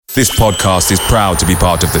This podcast is proud to be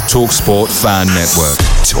part of the TalkSport Fan Network.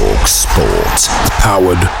 TalkSport.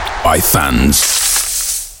 Powered by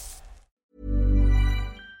fans.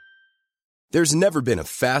 There's never been a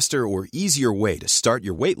faster or easier way to start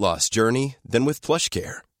your weight loss journey than with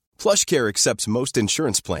PlushCare. PlushCare accepts most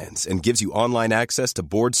insurance plans and gives you online access to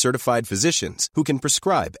board-certified physicians who can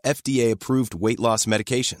prescribe FDA-approved weight loss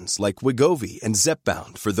medications like Wegovy and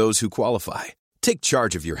Zepbound for those who qualify. Take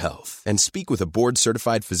charge of your health and speak with a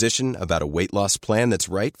board-certified physician about a weight loss plan that's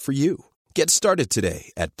right for you. Get started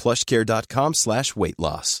today at plushcare.com/weight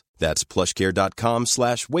loss. That's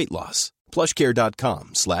plushcare.com/weight loss.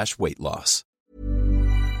 plushcare.com/weight loss.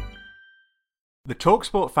 The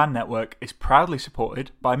TalkSport Fan Network is proudly supported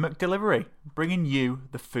by McDelivery, bringing you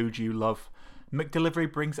the food you love.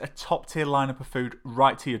 McDelivery brings a top-tier lineup of food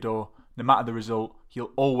right to your door. No matter the result,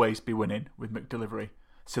 you'll always be winning with McDelivery.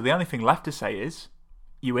 So the only thing left to say is,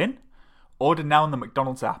 you in? Order now on the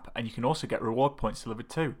McDonald's app, and you can also get reward points delivered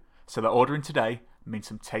too. So that ordering today means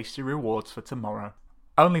some tasty rewards for tomorrow.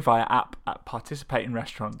 Only via app at participating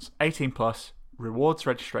restaurants. 18 plus. Rewards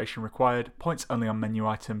registration required. Points only on menu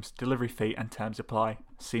items. Delivery fee and terms apply.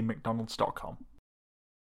 See mcdonalds.com.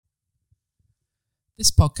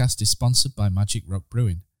 This podcast is sponsored by Magic Rock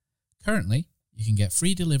Brewing. Currently, you can get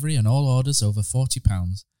free delivery on all orders over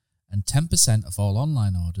 £40 and 10% of all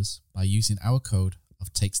online orders by using our code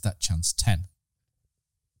of TakesThatChance10.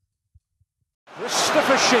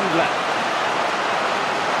 Christopher Schindler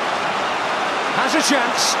has a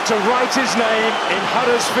chance to write his name in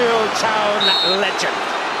Huddersfield Town legend.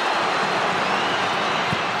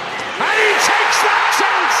 And he takes that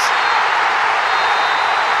chance!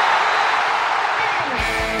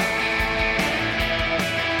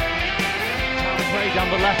 Play down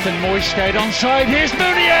the left and Moyes stayed onside. Here's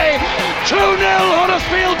Mounier! 2-0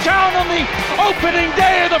 Huddersfield Town on the opening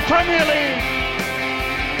day of the Premier League.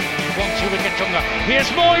 1-2 wicket Tunga.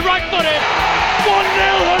 Here's Moy, right-footed.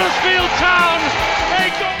 1-0 Huddersfield Town.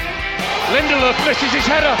 Lindelof misses his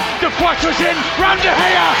header. De Quattro's in. Round De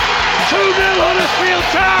Gea. 2-0 Huddersfield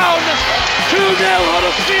Town. 2-0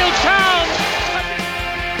 Huddersfield Town.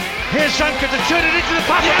 Here's Sanka to turn it into the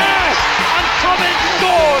pass. Yes! And Cummins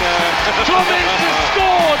scored. Cummins has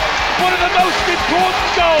scored one of the most important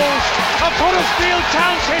goals of Huddersfield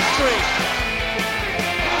Town's history.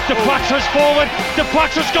 De Quattro's forward. De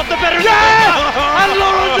Quattro's got the better. Yes! And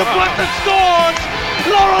Laurent De Quattro scores.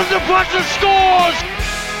 Laurent De Quattro scores.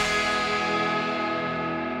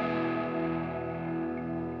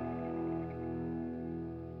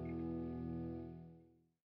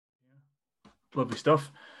 Lovely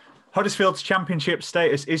stuff. Huddersfield's championship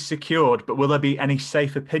status is secured, but will there be any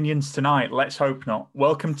safe opinions tonight? Let's hope not.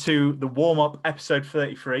 Welcome to the warm-up episode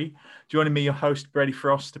 33. Joining me, your host, Brady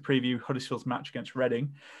Frost, to preview Huddersfield's match against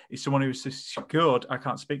Reading, is someone who has secured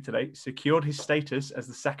his status as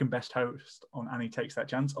the second best host on Annie Takes That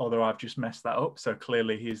Chance, although I've just messed that up, so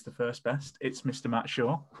clearly he is the first best. It's Mr. Matt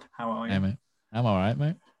Shaw. How are you? Hey, mate. I'm all right,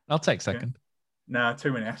 mate. I'll take second. Okay. Nah,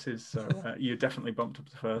 too many S's, so you definitely bumped up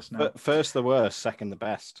to first now. But first the worst, second the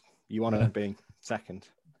best. You want to be second.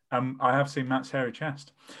 I have seen Matt's hairy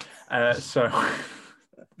chest. So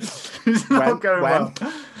it's not going well.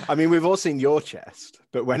 I mean, we've all seen your chest,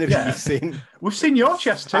 but when have you seen? We've seen your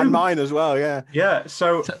chest too. And mine as well, yeah. Yeah,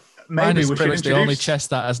 so maybe we should introduce the only chest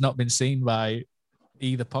that has not been seen by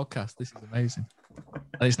either podcast. This is amazing.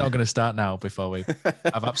 And it's not going to start now before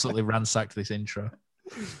I've absolutely ransacked this intro.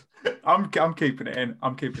 I'm keeping it in.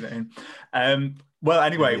 Well,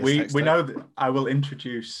 anyway, we know that I will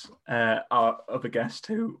introduce our other guest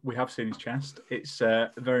who we have seen his chest. It's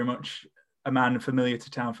very much a man familiar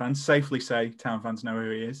to Town fans. Safely say Town fans know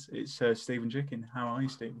who he is. It's Stephen Jicken. How are you,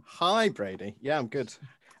 Stephen? Hi, Brady. Yeah, I'm good.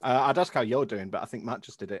 I'd ask how you're doing, but I think Matt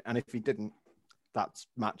just did it. And if he didn't, that's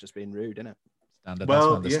Matt just being rude, isn't it? Standard.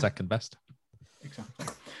 Well, that's the second best. Exactly.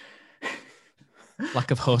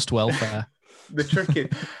 Lack of host welfare. The trick is,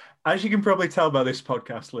 as you can probably tell by this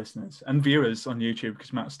podcast, listeners and viewers on YouTube,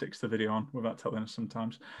 because Matt sticks the video on without telling us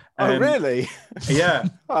sometimes. Oh, really? Yeah.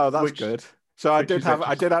 Oh, that's good. So I did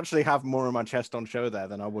actually have more of my chest on show there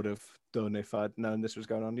than I would have done if I'd known this was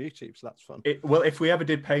going on YouTube. So that's fun. Well, if we ever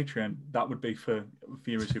did Patreon, that would be for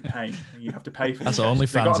viewers who pay. You have to pay for that's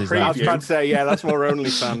OnlyFans. I was about to say, yeah, that's more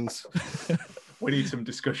OnlyFans. We need some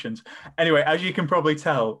discussions. Anyway, as you can probably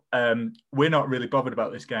tell, we're not really bothered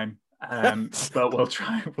about this game. But we'll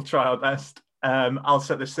try our best. I'll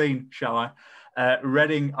set the scene, shall I?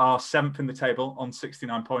 Reading are 7th in the table on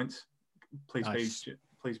 69 points. Please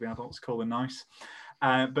be adults, cool and nice.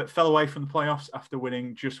 But fell away from the playoffs after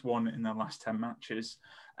winning just one in their last 10 matches.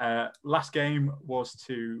 Last game was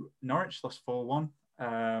to Norwich, lost 4-1.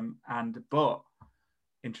 But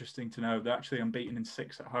interesting to know. They're actually unbeaten in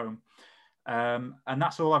 6 at home. And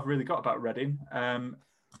that's all I've really got about Reading.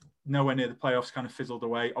 Nowhere near the playoffs, kind of fizzled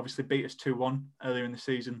away. Obviously beat us 2-1 earlier in the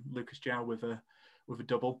season. Lucas Jow with a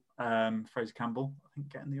double. Fraser Campbell, I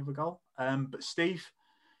think, getting the other goal. But Steve,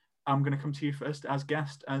 I'm going to come to you first as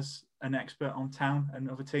guest, as an expert on Town and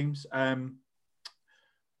other teams.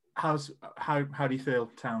 How do you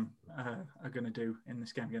feel Town are going to do in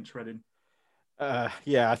this game against Reading?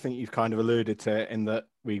 Yeah, I think you've kind of alluded to it in that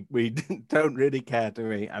we don't really care, do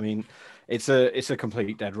we? I mean, it's a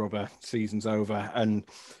complete dead rubber. Season's over, and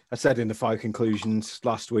I said in the 5 conclusions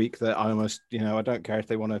last week that I almost, I don't care if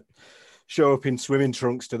they want to show up in swimming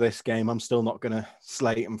trunks to this game. I'm still not going to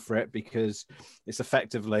slate them for it because it's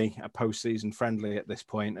effectively a postseason friendly at this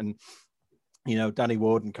point. And Danny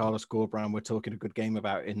Ward and Carlos Gorbran were talking a good game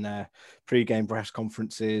about in their pre-game press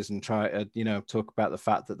conferences and try to, talk about the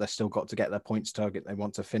fact that they've still got to get their points target. They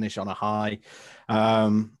want to finish on a high.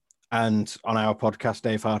 And on our podcast,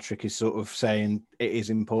 Dave Hartrick is sort of saying it is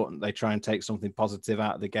important they try and take something positive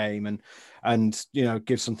out of the game and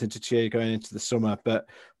give something to cheer going into the summer. But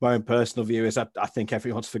my own personal view is I think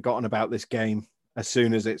everyone's forgotten about this game as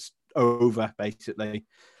soon as it's over, basically.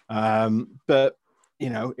 But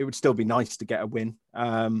it would still be nice to get a win.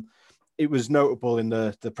 It was notable in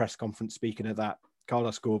the press conference, speaking of that,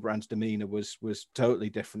 Carlos Gorbran's demeanour was totally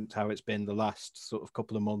different to how it's been the last sort of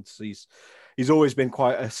couple of months. He's always been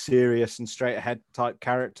quite a serious and straight ahead type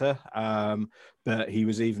character, but he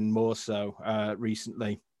was even more so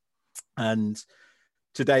recently. And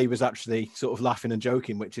today was actually sort of laughing and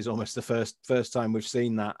joking, which is almost the first time we've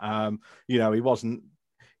seen that. He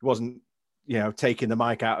wasn't taking the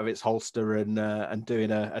mic out of its holster and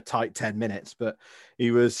doing a tight 10 minutes, but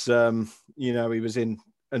he was, he was in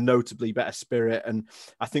a notably better spirit. And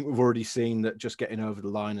I think we've already seen that just getting over the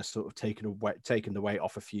line has sort of taken the weight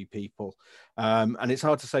off a few people. And it's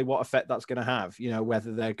hard to say what effect that's going to have,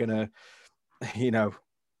 whether they're going to,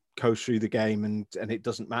 coast through the game and it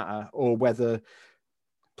doesn't matter, or whether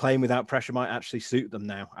playing without pressure might actually suit them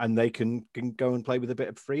now and they can go and play with a bit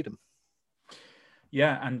of freedom.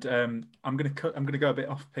 Yeah, and I'm going to go a bit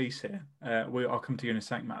off piece here. I'll come to you in a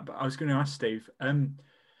sec, Matt. But I was going to ask Steve,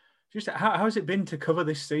 just how has it been to cover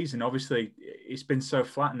this season? Obviously, it's been so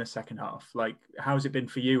flat in the second half. Like, how has it been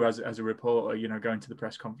for you as a reporter? Going to the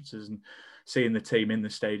press conferences and seeing the team in the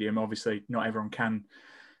stadium. Obviously, not everyone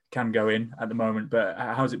can go in at the moment, but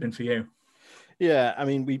how's it been for you? Yeah, I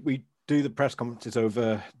mean, we do the press conferences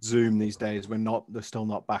over Zoom they're still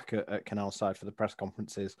not back at Canalside for the press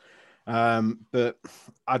conferences. But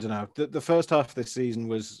I don't know. The first half of this season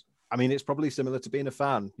was, it's probably similar to being a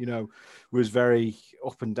fan, was very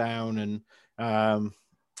up and down and,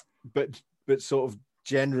 but sort of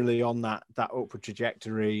generally on that upward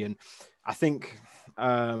trajectory. And I think,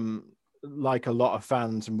 like a lot of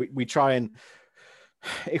fans, and we try and,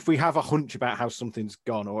 if we have a hunch about how something's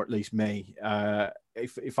gone, or at least me,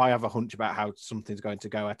 if I have a hunch about how something's going to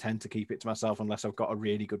go, I tend to keep it to myself unless I've got a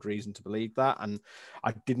really good reason to believe that. And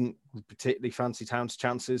I didn't particularly fancy Town's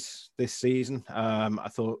chances this season. I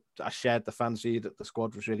thought I shared the fans' view that the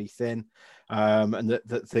squad was really thin, and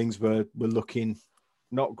that things were looking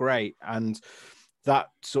not great. And that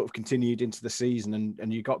sort of continued into the season,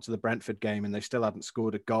 and you got to the Brentford game and they still hadn't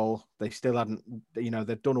scored a goal. They still hadn't,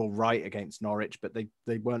 they'd done all right against Norwich, but they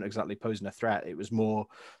weren't exactly posing a threat. It was more,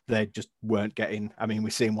 they just weren't getting,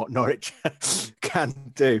 we're seeing what Norwich can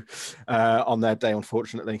do on their day,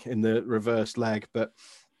 unfortunately, in the reverse leg. But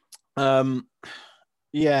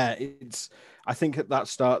yeah, I think at that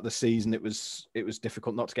start of the season, it was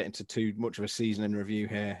difficult not to get into too much of a season in review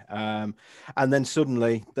here. And then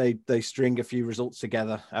suddenly they string a few results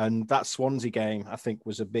together. And that Swansea game, I think,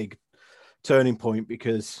 was a big turning point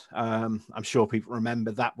because I'm sure people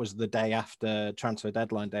remember that was the day after transfer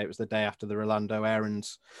deadline day. It was the day after the Rolando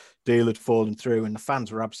Aarons deal had fallen through and the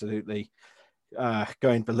fans were absolutely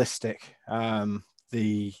going ballistic.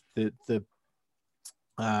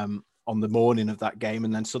 On the morning of that game,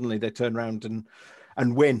 and then suddenly they turn around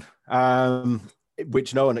and win,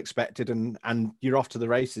 which no one expected, and you're off to the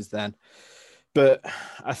races then. But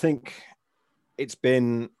I think it's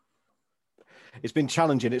been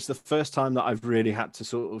challenging. It's the first time that I've really had to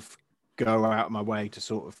sort of go out of my way to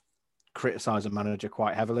sort of criticize a manager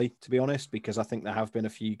quite heavily, to be honest, because I think there have been a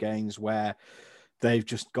few games where they've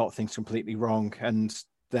just got things completely wrong, and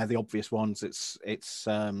they're the obvious ones. It's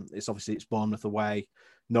obviously it's Bournemouth away,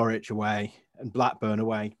 Norwich away, and Blackburn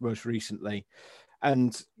away most recently.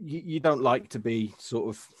 And you don't like to be sort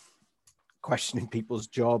of questioning people's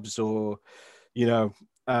jobs or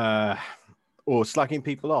or slagging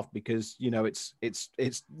people off, because it's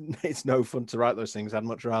no fun to write those things. I'd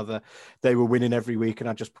much rather they were winning every week and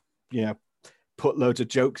I just put loads of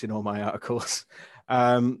jokes in all my articles.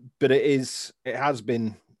 But it has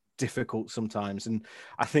been difficult sometimes, and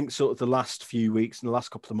I think sort of the last few weeks and the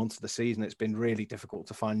last couple of months of the season, it's been really difficult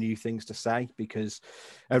to find new things to say, because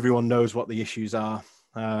everyone knows what the issues are.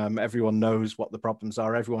 Everyone knows what the problems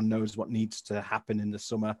are. Everyone knows what needs to happen in the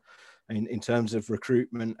summer in terms of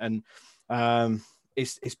recruitment, and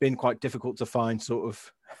it's been quite difficult to find sort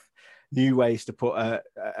of new ways to put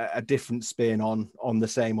a different spin on the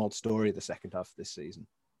same old story the second half of this season.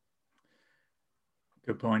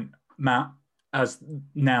 Good point. Matt, as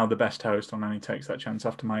now the best host on Any Takes That Chance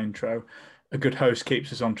after my intro, a good host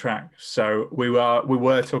keeps us on track. So we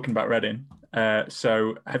were talking about Reading.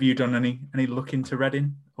 So have you done any look into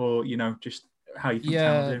Reading, or just how you think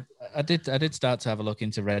town will do? I did start to have a look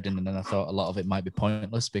into Reading, and then I thought a lot of it might be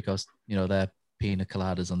pointless because they're pina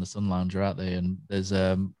coladas on the Sun Lounger, aren't they? And there's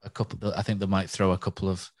a couple. I think they might throw a couple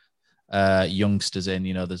of youngsters in.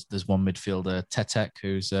 There's one midfielder, Tetek,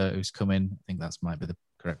 who's come in. I think that might be the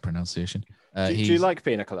correct pronunciation. Do you like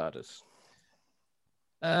pina coladas?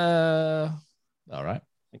 All right.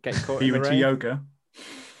 Are you into yoga?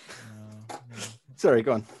 No. Sorry,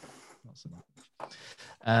 go on. Not so much.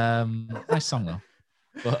 Nice song though.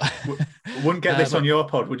 But wouldn't get this on your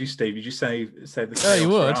pod, would you, Steve? You just say the. Oh, you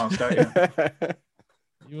would. Arms, don't you?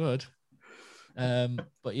 You would.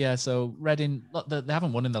 But yeah, so Reading, they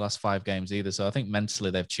haven't won in the last 5 games either. So I think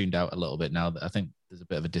mentally they've tuned out a little bit now. I think there's a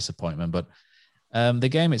bit of a disappointment, but the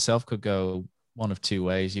game itself could go one of 2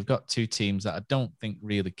 ways. You've got 2 teams that I don't think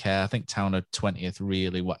really care. I think Town are 20th,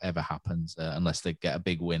 really, whatever happens, unless they get a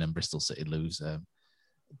big win and Bristol City lose.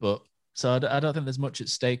 But so I don't think there's much at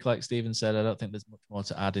stake, like Stephen said. I don't think there's much more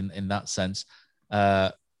to add in that sense.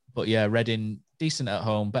 But yeah, Reading, decent at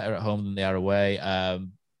home, better at home than they are away.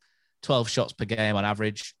 12 shots per game on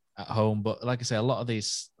average at home. But like I say, a lot of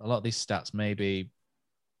these stats maybe,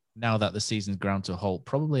 now that the season's ground to a halt,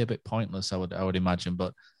 probably a bit pointless, I would imagine.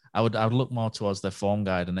 But I would look more towards their form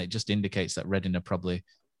guide, and it just indicates that Reading are probably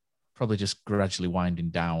just gradually winding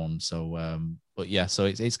down. So, but yeah, so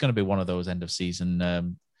it's going to be one of those end of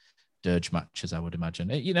season dirge matches, I would imagine.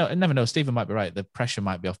 I never know. Stephen might be right. The pressure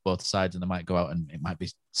might be off both sides, and they might go out and it might be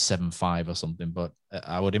 7-5 or something. But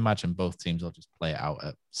I would imagine both teams will just play it out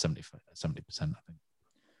at 70%. I think.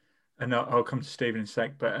 And I'll come to Stephen in a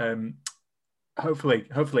sec, but hopefully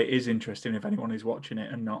it is interesting if anyone is watching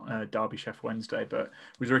it and not Derby Sheffield Wednesday. But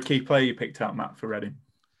was there a key player you picked out, Matt, for Reading?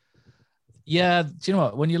 Yeah, do you know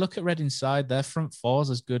what? When you look at Reading's side, their front four's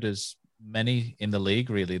as good as many in the league,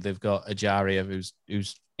 really. They've got Ajaria,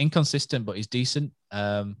 who's inconsistent, but he's decent.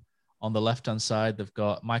 On the left-hand side, they've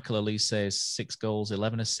got Michael Elise, 6 goals,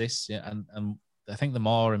 11 assists. Yeah, and I think the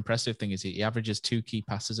more impressive thing is he averages 2 key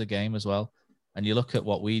passes a game as well. And you look at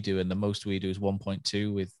what we do, and the most we do is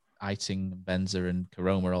 1.2 with Eiting, Benza, and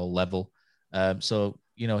Karoma all level. So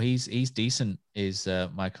he's decent, is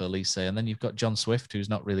Michael Elise. And then you've got John Swift, who's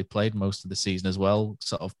not really played most of the season as well,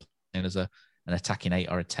 sort of playing as an attacking 8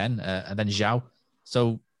 or a 10. And then Zhao.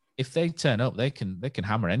 So if they turn up, they can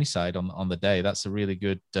hammer any side on the day. That's a really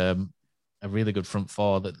good front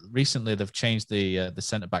four. That recently they've changed the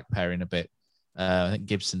centre back pairing a bit. I think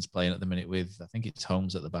Gibson's playing at the minute with, I think it's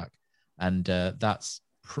Holmes at the back, and that's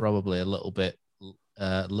probably a little bit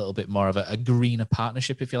more of a greener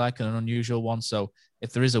partnership, if you like, and an unusual one. So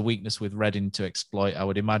if there is a weakness with Reading to exploit, I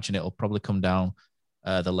would imagine it'll probably come down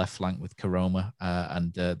the left flank with Karoma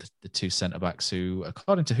and the 2 centre-backs who,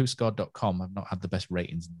 according to WhoScored.com, have not had the best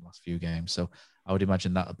ratings in the last few games. So I would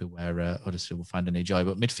imagine that'll be where Huddersfield will find any joy.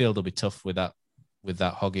 But midfield will be tough with that.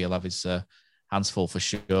 Hoggy will have his hands full for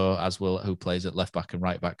sure, as will who plays at left-back and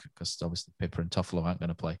right-back, because obviously Pippa and Toffolo aren't going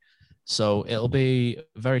to play. So it'll be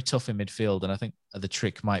very tough in midfield, and I think the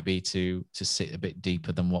trick might be to sit a bit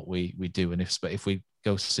deeper than what we do. And if we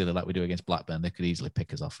go silly like we do against Blackburn, they could easily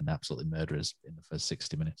pick us off and absolutely murder us in the first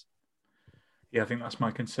 60 minutes. Yeah, I think that's my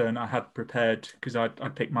concern. I had prepared, because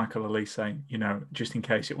I'd pick Michael Elise, just in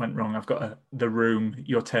case it went wrong. I've got the room,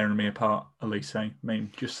 you're tearing me apart, Elise. I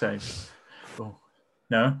mean, just say, oh,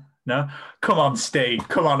 no. Come on, Steve.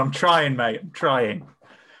 Come on, I'm trying, mate. I'm trying.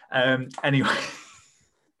 Anyway.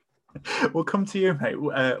 We'll come to you, mate.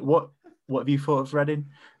 What have you thought of Reading?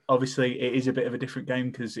 Obviously, it is a bit of a different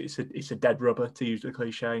game because it's a dead rubber, to use the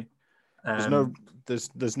cliche.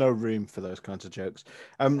 There's no room for those kinds of jokes.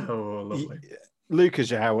 Lovely.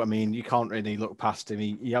 Lucas Zhao, I mean, you can't really look past him.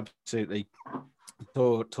 He absolutely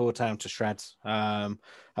tore Town to shreds at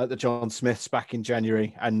the John Smiths back in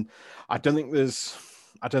January, and I don't think there's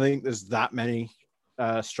that many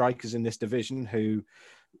strikers in this division who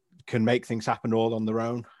can make things happen all on their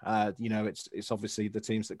own. It's obviously the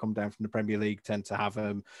teams that come down from the Premier League tend to have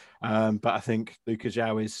them, but I think Luka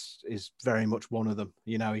João is very much one of them.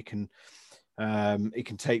 He can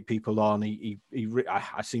take people on.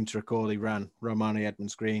 I seem to recall he ran Romani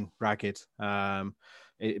Edmonds Green ragged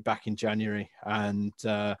back in January, and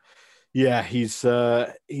he's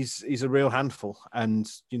a real handful,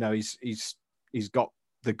 and he's got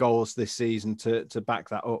the goals this season to back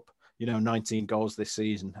that up. 19 goals this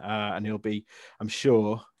season, and he'll be, I'm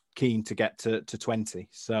sure, keen to get to 20.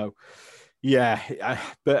 So,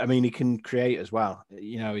 but I mean, he can create as well.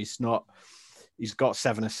 He's got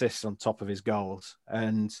 7 assists on top of his goals,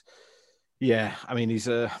 and I mean,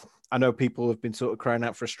 I know people have been sort of crying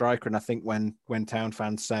out for a striker, and I think when Town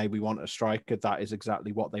fans say we want a striker, that is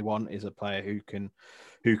exactly what they want: is a player who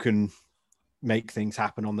can make things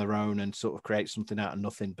happen on their own and sort of create something out of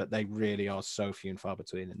nothing. But they really are so few and far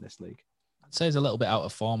between in this league. I'd say he's a little bit out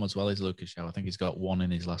of form as well as Luka João. I think he's got 1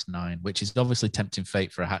 in his last 9, which is obviously tempting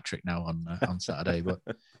fate for a hat trick now on Saturday. But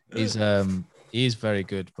he is very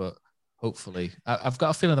good. But hopefully, I've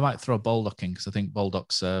got a feeling they might throw Baldock in, because I think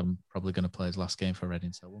Baldock's probably going to play his last game for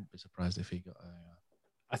Reading. So I wouldn't be surprised if he got.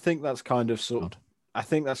 I think that's kind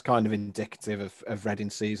of indicative of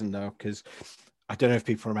Reading's season, though, because I don't know if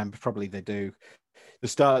people remember, probably they do. The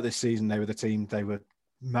start of this season, they were the team, they were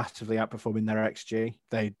massively outperforming their XG.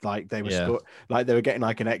 They were getting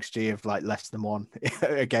like an XG of like less than 1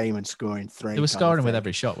 a game and scoring 3. They were scoring with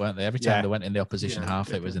every shot, weren't they? Every time they went in the opposition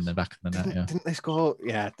half, it was in the back of the net. Didn't they score?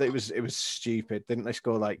 Yeah, it was stupid. Didn't they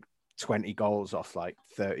score like 20 goals off like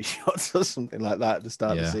 30 shots or something like that at the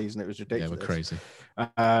start of the season? It was ridiculous. Yeah, we're crazy.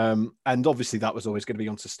 And obviously that was always going to be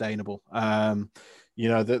unsustainable.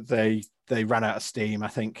 That they ran out of steam. I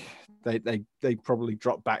think they probably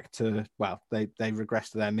dropped back to, they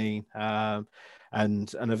regressed to their mean,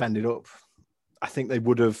 and have ended up, I think they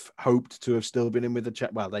would have hoped to have still been in with a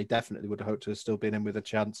chance. Well, they definitely would have hoped to have still been in with a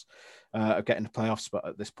chance of getting a playoff spot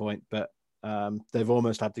at this point. But they've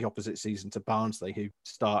almost had the opposite season to Barnsley, who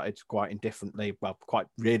started quite indifferently, quite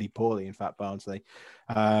really poorly, in fact, Barnsley,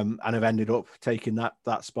 and have ended up taking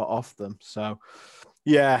that spot off them. So,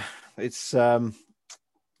 it's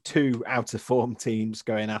 2 out of form teams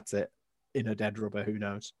going at it in a dead rubber. Who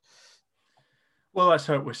knows? Well, let's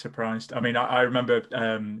hope we're surprised. I mean, I remember.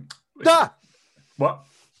 What?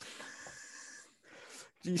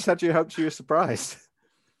 You said you hoped you were surprised.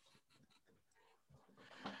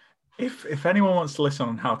 If anyone wants to listen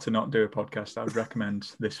on how to not do a podcast, I would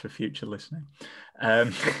recommend this for future listening.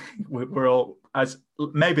 We're all, as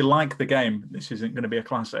maybe like the game, this isn't going to be a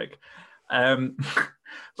classic.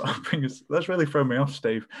 That's really thrown me off,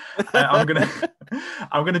 Steve. I'm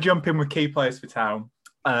gonna jump in with key players for Town.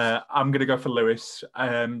 I'm gonna go for Lewis,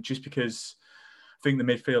 just because I think the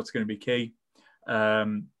midfield's going to be key. I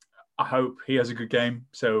hope he has a good game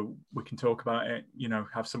so we can talk about it.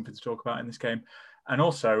 Have something to talk about in this game, and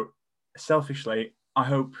also, selfishly, I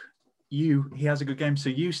hope he has a good game so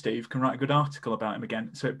you, Steve, can write a good article about him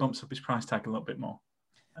again, so it bumps up his price tag a little bit more.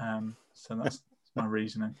 So that's my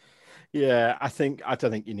reasoning. Yeah, I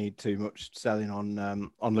don't think you need too much selling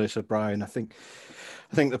on Lewis O'Brien. I think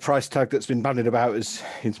the price tag that's been bandied about is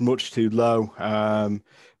much too low.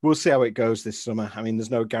 We'll see how it goes this summer. I mean,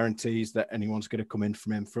 there's no guarantees that anyone's going to come in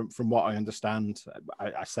from him. From what I understand,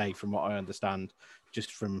 I say from what I understand,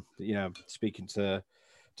 just from speaking to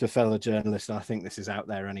fellow journalists. And I think this is out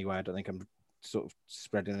there anyway. I don't think I'm sort of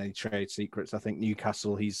spreading any trade secrets. I think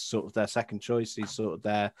Newcastle, he's sort of their second choice. He's sort of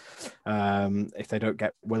there. If they don't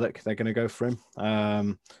get Willock, they're going to go for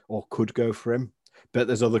him, or could go for him. But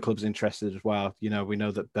there's other clubs interested as well. We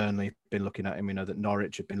know that Burnley have been looking at him. We know that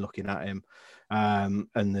Norwich have been looking at him. And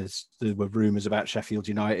there were rumours about Sheffield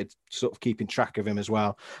United sort of keeping track of him as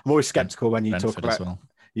well. I'm always sceptical when you talk about...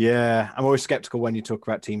 I'm always sceptical when you talk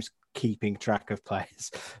about teams keeping track of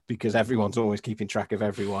players, because everyone's always keeping track of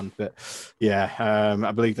everyone. But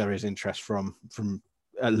I believe there is interest from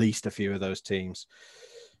at least a few of those teams.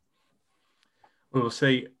 We'll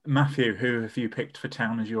see. Matthew, who have you picked for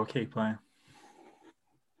Town as your key player?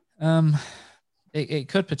 It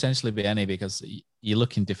could potentially be any, because you're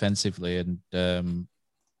looking defensively, and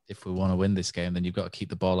if we want to win this game, then you've got to keep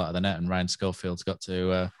the ball out of the net, and Ryan Schofield's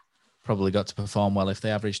probably got to perform well. If they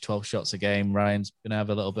average 12 shots a game, Ryan's going to have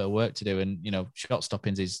a little bit of work to do. And, shot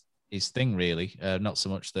stopping's his thing, really. Not so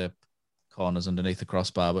much the corners underneath the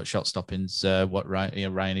crossbar, but shot stopping's what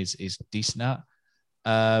Ryan is decent at.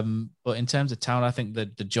 But in terms of Town, I think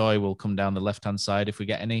that the joy will come down the left-hand side if we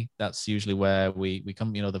get any. That's usually where we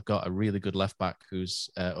come. They've got a really good left-back who's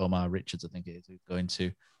Omar Richards, I think it is, who's going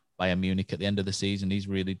to Bayern Munich at the end of the season. He's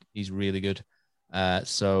really good.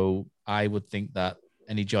 So I would think that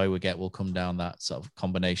any joy we get will come down that sort of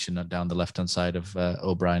combination down the left hand side of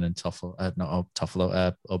O'Brien and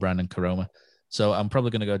Toffolo, O'Brien and Koroma. So I'm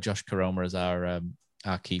probably going to go Josh Koroma as our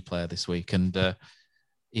key player this week, and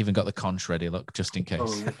even got the conch ready, look, just in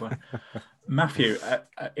case. Oh, Matthew,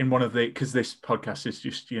 in one of the, because this podcast is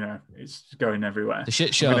just, it's going everywhere. The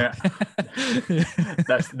shit show. There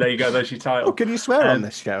you go. There's your title. Oh, can you swear on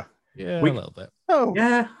this show? Yeah, a little bit. Oh,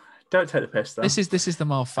 yeah. Don't take the piss, though. This is the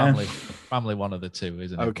more family one of the two,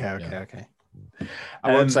 isn't it? Okay.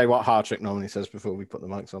 I won't say what Hartrick normally says before we put the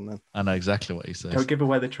mics on then. I know exactly what he says. Don't give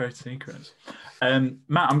away the trade secrets.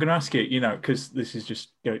 Matt, I'm going to ask you, because this is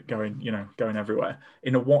just going everywhere.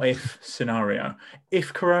 In a what-if scenario,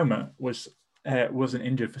 if Koroma wasn't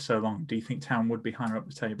injured for so long, do you think Town would be higher up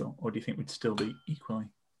the table, or do you think we'd still be equally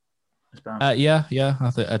as bad? Yeah,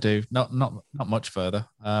 I do. Not much further.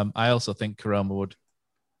 I also think Koroma would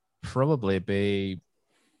probably be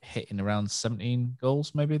hitting around 17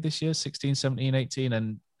 goals maybe this year, 16, 17, 18,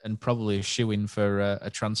 and probably a shoe-in for a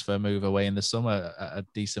transfer move away in the summer at a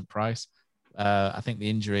decent price. I think the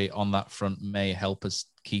injury on that front may help us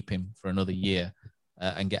keep him for another year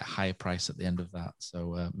and get a higher price at the end of that.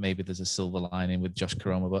 So maybe there's a silver lining with Josh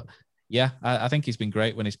Koroma. But yeah, I think he's been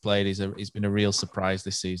great when he's played. He's been a real surprise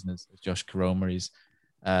this season as Josh Koroma.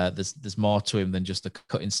 There's more to him than just the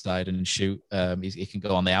cut inside and shoot. He can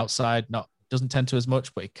go on the outside, doesn't tend to as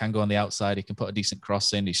much, but he can go on the outside. He can put a decent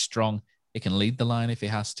cross in. He's strong. He can lead the line if he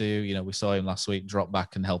has to. We saw him last week drop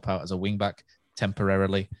back and help out as a wing back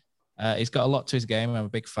temporarily. He's got a lot to his game. I'm a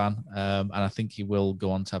big fan. And I think he will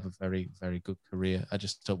go on to have a very, very good career. I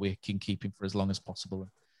just hope we can keep him for as long as possible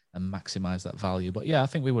and maximize that value. But yeah, I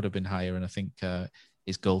think we would have been higher. And I think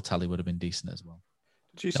his goal tally would have been decent as well.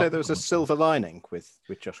 Did you say there was a silver lining with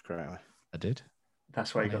Josh Koroma? I did.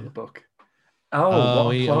 That's why you got the book. Oh,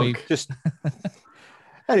 what a plug. Just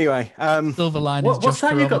anyway. Silver linings. What's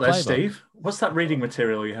that you got there, Steve? What's that reading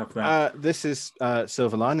material you have there? This is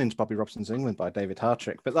Silver Linings, Bobby Robson's England by David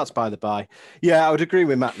Hartrick, but that's by the by. Yeah, I would agree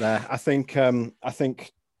with Matt there. I think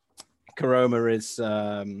Koroma is,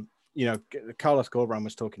 Carlos Corberán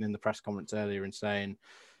was talking in the press conference earlier and saying,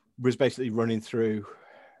 was basically running through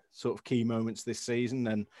sort of key moments this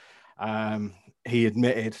season, and he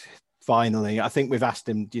admitted finally, I think we've asked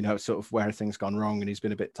him, sort of where things gone wrong, and he's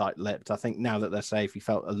been a bit tight-lipped. I think now that they're safe, he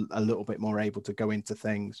felt a little bit more able to go into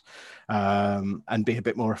things and be a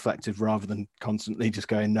bit more reflective rather than constantly just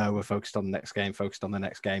going, no, we're focused on the next game,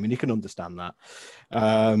 and you can understand that.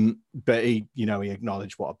 But he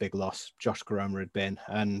acknowledged what a big loss Josh Koroma had been,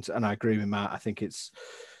 and I agree with Matt. I think it's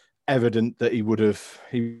evident that he would have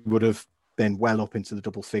been well up into the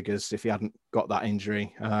double figures if he hadn't got that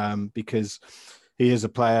injury, because he is a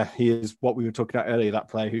player. He is what we were talking about earlier, that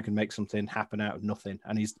player who can make something happen out of nothing.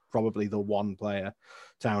 And he's probably the one player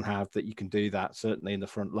Town have that you can do that, certainly in the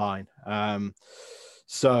front line.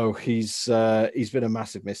 So he's been a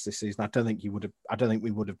massive miss this season. I don't think they would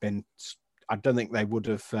have been in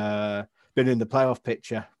the playoff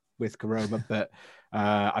picture with Koroma, but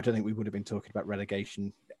I don't think we would have been talking about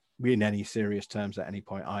relegation in any serious terms at any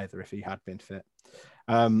point either if he had been fit.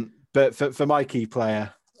 But for my key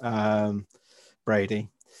player, Brady,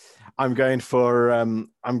 I'm going to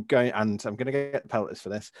get the pelters for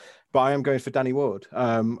this, but I am going for Danny Ward.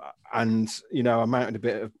 I mounted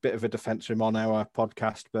a bit of a defense for him on our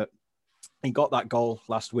podcast, but he got that goal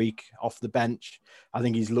last week off the bench. I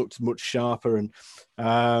think he's looked much sharper, and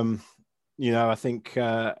I think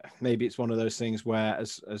maybe it's one of those things where,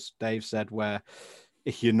 as Dave said, where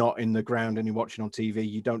if you're not in the ground and you're watching on TV,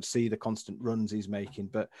 you don't see the constant runs he's making.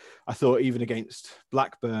 But I thought even against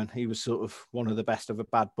Blackburn, he was sort of one of the best of a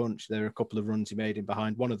bad bunch. There were a couple of runs he made in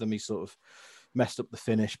behind. One of them, he sort of messed up the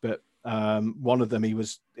finish, but one of them, he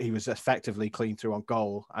was effectively clean through on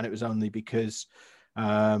goal. And it was only because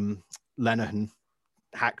Lenihan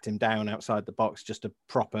hacked him down outside the box, just a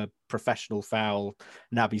proper professional foul.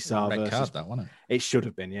 Naby Sarr red versus card, that wasn't it? It should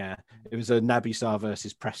have been, yeah. It was a Naby Sarr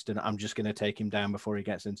versus Preston. I'm just going to take him down before he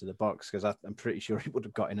gets into the box, because I'm pretty sure he would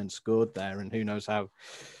have got in and scored there, and who knows how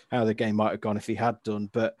the game might have gone if he had done.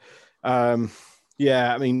 But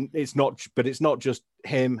yeah, I mean, it's not just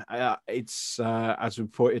him. It's as we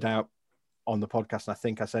pointed out on the podcast, and I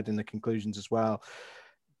think I said in the conclusions as well,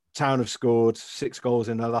 Town have scored 6 goals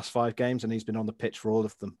in their last 5 games, and he's been on the pitch for all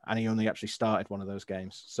of them. And he only actually started one of those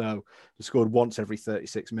games. So they scored once every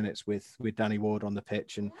 36 minutes with Danny Ward on the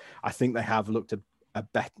pitch. And I think they have looked a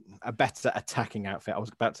better attacking outfit. I was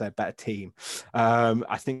about to say a better team.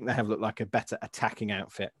 I think they have looked like a better attacking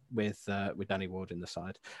outfit with Danny Ward in the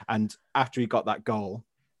side. And after he got that goal,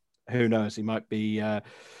 who knows? He might be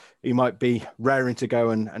raring to go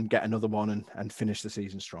and get another one and finish the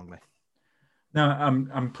season strongly. No,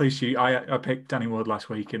 I'm pleased I picked Danny Ward last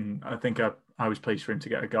week, and I think I was pleased for him to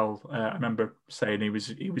get a goal. I remember saying he was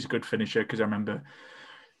a good finisher because I remember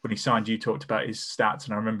when he signed, you talked about his stats,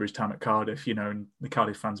 and I remember his time at Cardiff, and the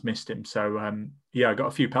Cardiff fans missed him. So I got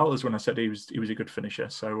a few pelters when I said he was a good finisher.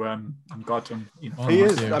 So I'm glad to. He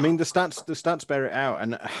is. I mean, the stats bear it out,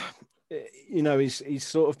 and he's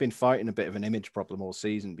sort of been fighting a bit of an image problem all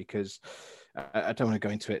season because. I don't want to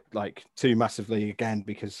go into it like too massively again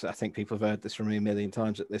because I think people have heard this from me a million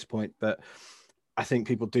times at this point. But I think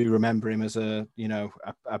people do remember him as as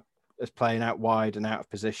playing out wide and out of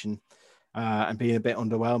position and being a bit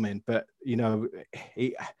underwhelming. But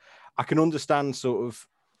I can understand sort of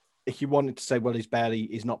if you wanted to say, well,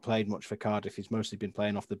 he's not played much for Cardiff. He's mostly been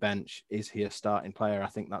playing off the bench. Is he a starting player? I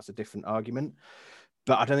think that's a different argument.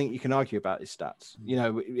 But I don't think you can argue about his stats.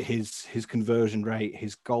 His conversion rate,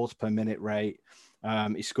 his goals per minute rate.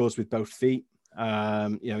 He scores with both feet.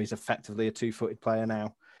 He's effectively a 2-footed player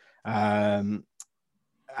now. He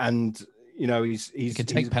can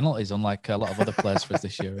take penalties, unlike a lot of other players for us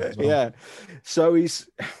this year as well. Yeah. So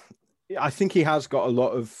I think he has got a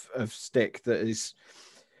lot of stick that is.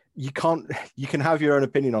 You can have your own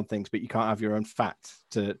opinion on things, but you can't have your own fact,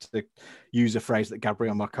 to use a phrase that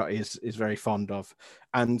Gabriel Marcotti is very fond of.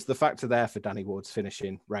 And the facts are there for Danny Ward's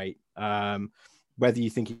finishing rate. Whether you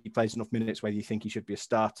think he plays enough minutes, whether you think he should be a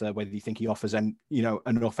starter, whether you think he offers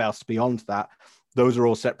enough else beyond that, those are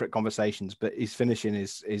all separate conversations. But his finishing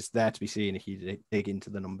is there to be seen if you dig into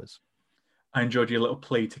the numbers. I enjoyed your little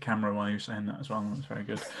plea to camera while you were saying that as well. That's very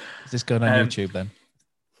good. Is this going on YouTube then?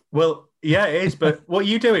 Well, yeah, it is. But what are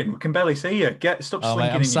you doing? We can barely see you. Stop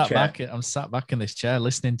slinking in your chair. I'm sat back in this chair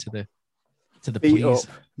listening to the Beat pleas. Up,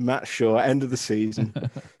 Matt Shaw, end of the season.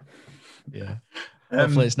 Yeah.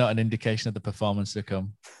 Hopefully, it's not an indication of the performance to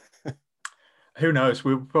come. Who knows?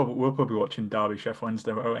 We'll probably be watching Derby Sheffield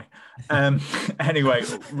Wednesday, won't we? Anyway,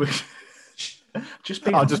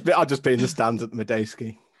 I'll just be in the stands at the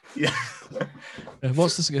Medeski. Yeah.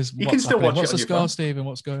 What's the? You can still watch What's it the score, Stephen?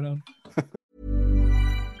 What's going on?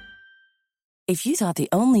 If you thought the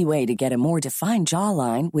only way to get a more defined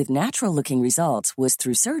jawline with natural-looking results was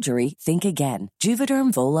through surgery, think again.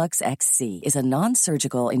 Juvederm Volux XC is a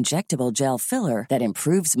non-surgical injectable gel filler that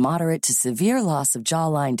improves moderate to severe loss of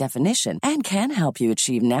jawline definition and can help you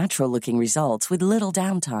achieve natural-looking results with little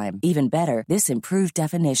downtime. Even better, this improved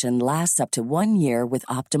definition lasts up to 1 year with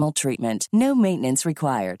optimal treatment. No maintenance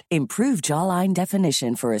required. Improve jawline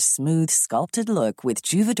definition for a smooth, sculpted look with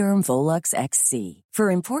Juvederm Volux XC. For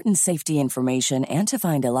important safety information and to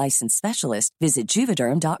find a licensed specialist, visit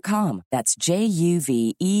Juvederm.com. That's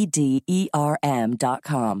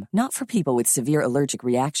JUVEDERM.com. Not for people with severe allergic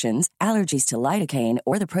reactions, allergies to lidocaine,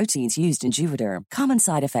 or the proteins used in Juvederm. Common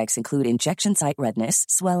side effects include injection site redness,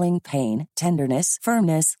 swelling, pain, tenderness,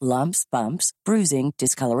 firmness, lumps, bumps, bruising,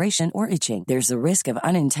 discoloration, or itching. There's a risk of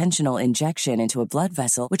unintentional injection into a blood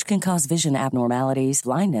vessel, which can cause vision abnormalities,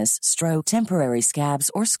 blindness, stroke, temporary scabs,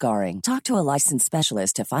 or scarring. Talk to a licensed specialist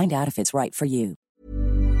to find out if it's right for you.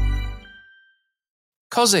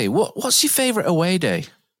 Cozzy, what's your favourite away day?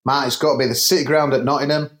 Matt, it's got to be the City Ground at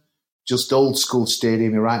Nottingham. Just old school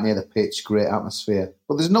stadium, you're right near the pitch, great atmosphere.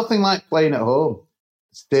 But there's nothing like playing at home.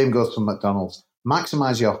 The same goes for McDonald's.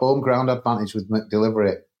 Maximise your home ground advantage with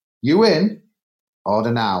McDelivery. You in?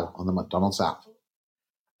 Order now on the McDonald's app.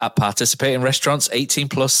 At participating restaurants, 18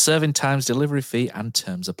 plus, serving times, delivery fee and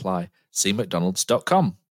terms apply. See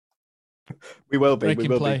mcdonalds.com. We will be. We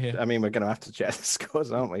will be. Here. I mean, we're going to have to check the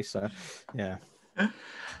scores, aren't we? So, yeah.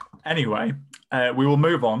 Anyway, we will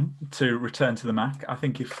move on to Return to the Mac. I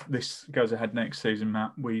think if this goes ahead next season,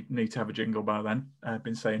 Matt, we need to have a jingle by then. I've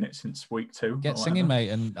been saying it since week 2. Get singing, mate,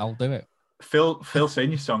 and I'll do it. Phil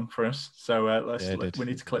sing your song for us. So we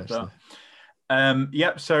need to clip that.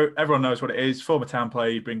 So everyone knows what it is. Former Town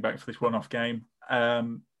player you bring back for this one-off game.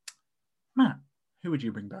 Matt, who would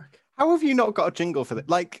you bring back? How have you not got a jingle for that?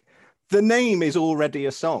 Like, the name is already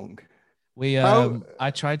a song.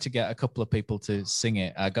 I tried to get a couple of people to sing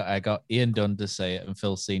it. I got Ian Dunn to say it and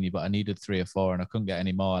Phil Senior, but I needed 3 or 4 and I couldn't get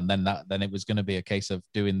any more. And then it was going to be a case of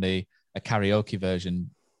doing a karaoke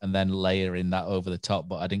version and then layering that over the top.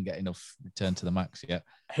 But I didn't get enough Return to the Max yet.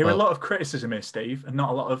 I hear a lot of criticism here, Steve, and not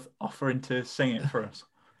a lot of offering to sing it for us.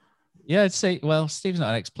 Yeah, I'd say. Well, Steve's not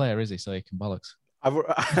an ex-player, is he? So he can bollocks.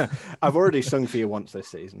 I've already sung for you once this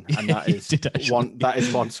season, and that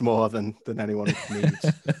is once more than anyone needs.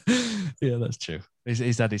 Yeah, that's true.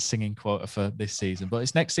 He's had his singing quota for this season, but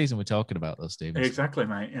it's next season we're talking about, though, Steve. Exactly,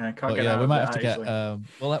 mate. Yeah, we might have to get.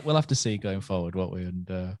 We'll have to see going forward what we and.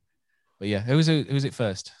 But yeah, who's it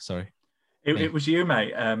first? Sorry, it was you,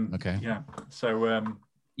 mate. Okay. Yeah. So.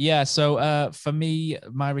 So for me,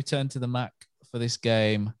 my Return to the Mac for this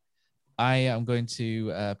game, I am going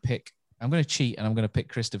to I'm going to cheat and I'm going to pick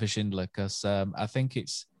Christopher Schindler because I think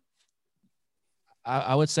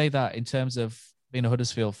I would say that in terms of being a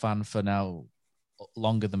Huddersfield fan for now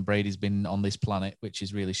longer than Brady's been on this planet, which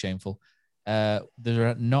is really shameful. There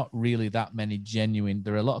are not really that many genuine.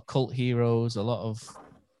 There are a lot of cult heroes, a lot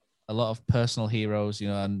of personal heroes,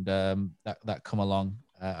 and that come along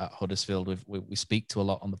at Huddersfield. We speak to a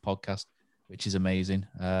lot on the podcast, which is amazing.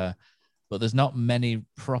 But there's not many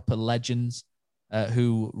proper legends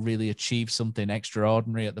who really achieved something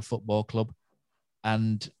extraordinary at the football club.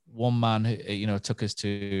 And one man who, took us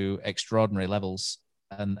to extraordinary levels.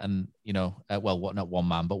 And not one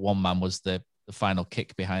man, but one man was the final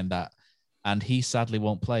kick behind that. And he sadly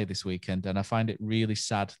won't play this weekend. And I find it really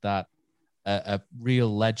sad that a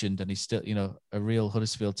real legend, and he's still, a real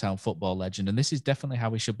Huddersfield Town football legend. And this is definitely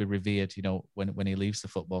how he should be revered, when he leaves the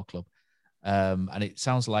football club. And it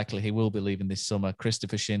sounds likely he will be leaving this summer.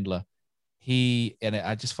 Christopher Schindler,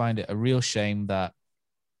 I just find it a real shame that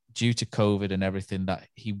due to COVID and everything, that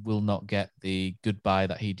he will not get the goodbye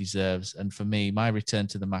that he deserves. And for me, my return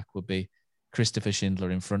to the Mac would be Christopher Schindler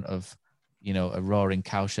in front of, a roaring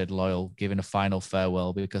cowshed loyal, giving a final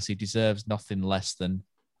farewell, because he deserves nothing less than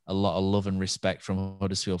a lot of love and respect from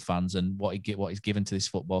Huddersfield fans, and what he's given to this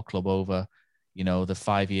football club over, the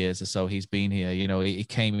 5 years or so he's been here. He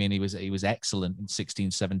came in, he was excellent in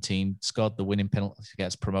 16-17, scored the winning penalty,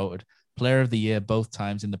 gets promoted, player of the year both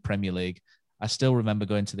times in the Premier League. I still remember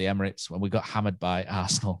going to the Emirates when we got hammered by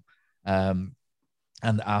Arsenal, and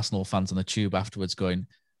the Arsenal fans on the tube afterwards going,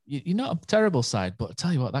 "You're not a terrible side, but I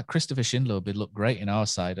tell you what, that Christopher Schindler would look great in our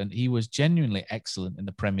side." And he was genuinely excellent in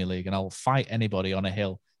the Premier League, and I'll fight anybody on a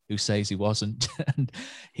hill who says he wasn't. And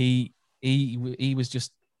he was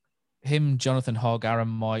just him, Jonathan Hogg, Aaron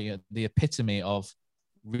Moy, the epitome of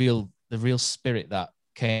the real spirit that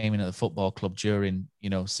came in at the football club during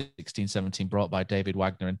 16-17, brought by David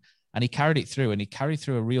Wagner. And he carried it through, and he carried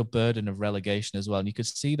through a real burden of relegation as well. And you could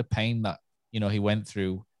see the pain that, he went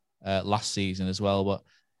through last season as well. But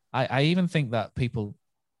I even think that people,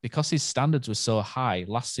 because his standards were so high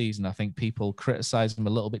last season, I think people criticized him a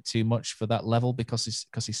little bit too much for that level because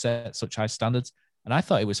he set such high standards. And I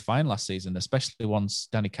thought it was fine last season, especially once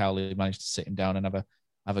Danny Cowley managed to sit him down and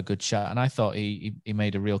have a good chat. And I thought he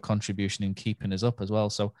made a real contribution in keeping us up as well.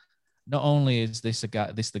 So not only is this the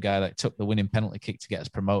guy that took the winning penalty kick to get us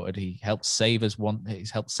promoted, he helped save us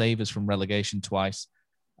he's helped save us from relegation twice.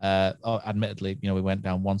 Admittedly, we went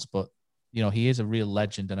down once, but he is a real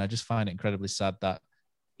legend, and I just find it incredibly sad that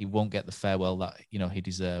he won't get the farewell that he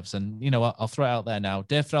deserves. And I'll throw it out there now,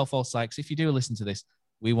 Dave Threlfall Sykes, if you do listen to this,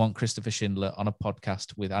 we want Christopher Schindler on a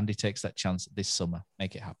podcast with Andy Takes That Chance this summer.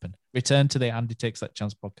 Make it happen. Return to the Andy Takes That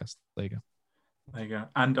Chance podcast. There you go.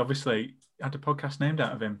 And obviously, I had a podcast named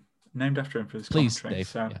after him for this Please, commentary. Dave.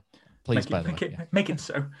 So yeah. Please, make it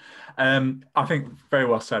so. I think very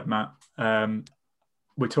well said, Matt.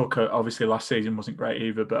 We talk, obviously last season wasn't great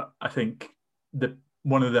either, but I think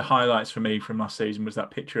one of the highlights for me from last season was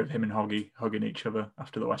that picture of him and Hoggy hugging each other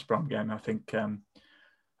after the West Brom game. I think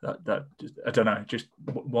that I don't know, just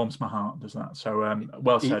warms my heart, does that? So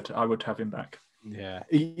well said. I would have him back. Yeah,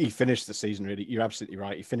 he finished the season really. You're absolutely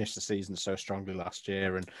right. He finished the season so strongly last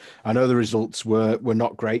year, and I know the results were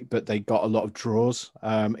not great, but they got a lot of draws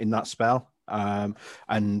in that spell.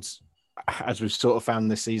 And as we've sort of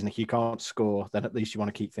found this season, if you can't score, then at least you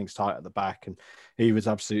want to keep things tight at the back. And he was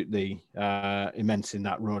absolutely immense in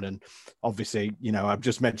that run. And obviously, I've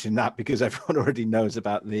just mentioned that because everyone already knows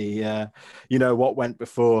about the, what went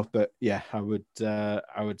before. But yeah, I would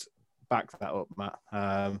back that up, Matt.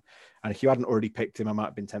 And if you hadn't already picked him, I might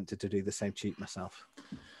have been tempted to do the same cheat myself.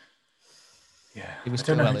 Yeah, it was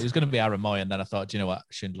going to be Aaron Moy, and then I thought, do you know what,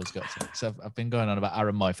 Schindler's got to. So I've been going on about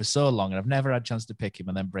Aaron Moy for so long, and I've never had a chance to pick him.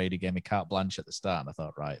 And then Brady gave me carte blanche at the start, and I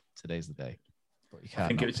thought, right, today's the day. But you can't. I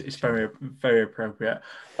think it's very, very appropriate.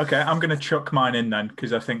 Okay, I'm going to chuck mine in then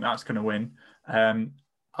because I think that's going to win.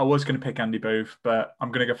 I was going to pick Andy Booth, but I'm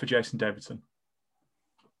going to go for Jason Davidson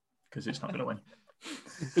because it's not going to win.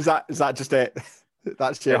 Is that just it?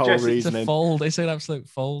 That's your whole reasoning. It's a fold. It's an absolute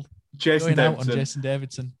fold. Jason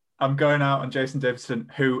Davidson. I'm going out on Jason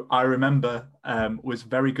Davidson, who I remember was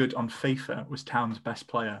very good on FIFA, was Town's best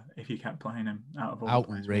player if you kept playing him out of all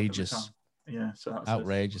outrageous. Yeah, so that's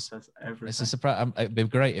outrageous. Everything. It's a surprise. It'd be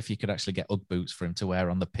great if you could actually get UGG boots for him to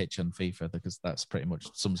wear on the pitch on FIFA, because that's pretty much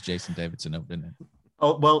sums Jason Davidson up, didn't it?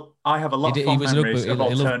 Oh well, I have a lot of fond memories of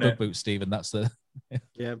alternate. He loved UGG boots, Stephen. That's the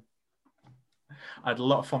yeah. I had a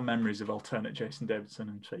lot of fond memories of alternate Jason Davidson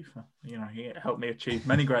in FIFA. He helped me achieve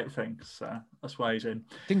many great things. So that's why he's in.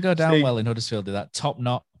 Didn't go down well in Huddersfield, did that? Top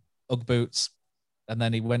knot, UGG boots, and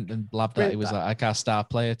then he went and blabbed that he was like our star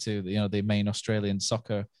player to the main Australian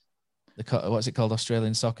soccer. What's it called?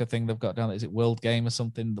 Australian soccer thing they've got down there. Is it World Game or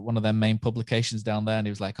something? One of their main publications down there. And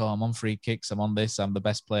he was like, "Oh, I'm on free kicks. I'm on this. I'm the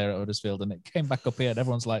best player at Huddersfield." And it came back up here, and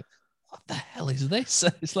everyone's like, "What the hell is this?"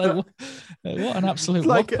 It's like, what an absolute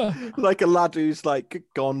like a lad who's like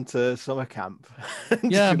gone to summer camp.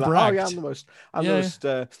 Yeah, like, I'm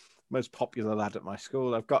the most popular lad at my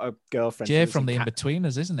school. I've got a girlfriend. Jay from the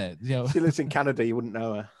In-Betweeners, isn't it? She lives in Canada. You wouldn't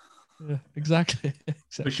know her. Yeah, exactly.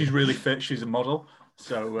 But she's really fit. She's a model.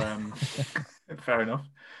 So, fair enough.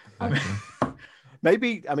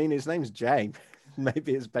 Maybe, his name's Jay.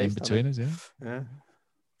 Maybe it's based between us, yeah.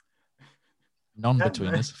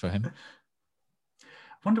 Non-betweeners for him. I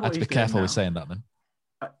wonder what I have to be careful with saying that then.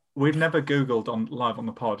 We've never Googled live on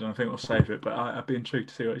the pod, and I think we'll save it, but I'd be intrigued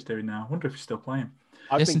to see what he's doing now. I wonder if he's still playing.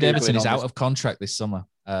 Jason Davidson is out of contract this summer.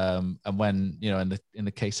 And when, in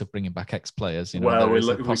the case of bringing back ex-players, there is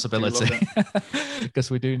a possibility because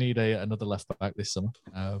we do need another left back this summer,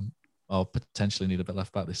 or potentially need a bit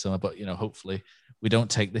left back this summer. But, hopefully we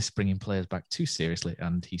don't take this bringing players back too seriously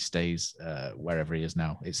and he stays wherever he is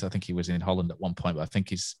now. I think he was in Holland at one point, but I think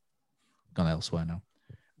he's gone elsewhere now.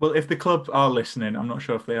 Well, if the club are listening, I'm not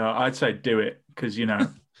sure if they are, I'd say do it because,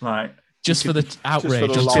 like... just for the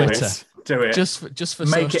outrage on Twitter. Do it. Just for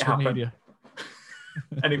make social it happen. Media.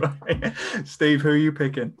 Anyway, Steve, who are you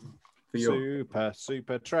picking? Super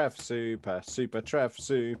Trev, Super Trev, Super Trevor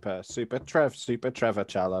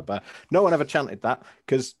Chalobah. No one ever chanted that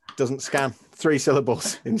because it doesn't scan 3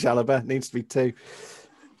 syllables in Chalobah. It needs to be 2.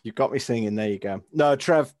 You've got me singing. There you go. No,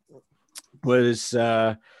 Trev was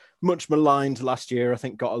much maligned last year. I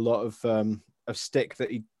think got a lot of stick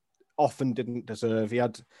that he often didn't deserve.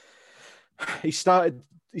 He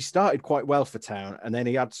started quite well for Town, and then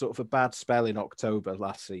he had sort of a bad spell in October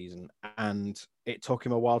last season, and it took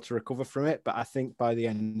him a while to recover from it. But I think by the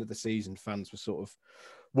end of the season, fans were sort of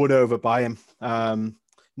won over by him,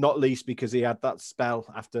 not least because he had that spell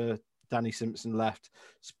after Danny Simpson left,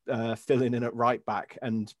 filling in at right back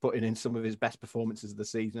and putting in some of his best performances of the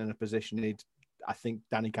season in a position I think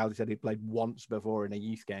Danny Cowley said he'd played once before in a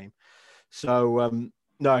youth game. So,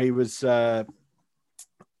 no, he was a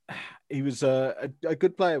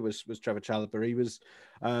good player. Was Trevor Chalobah. He was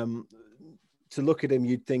to look at him,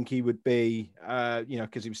 you'd think he would be,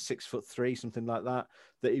 because he was 6'3", something like that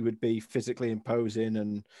he would be physically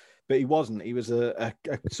imposing, but he wasn't. He was a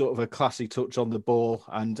sort of a classy touch on the ball,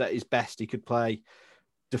 and at his best, he could play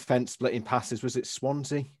defence splitting passes. Was it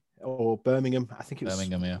Swansea or Birmingham? I think it was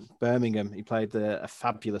Birmingham. Yeah, Birmingham. He played a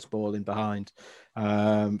fabulous ball in behind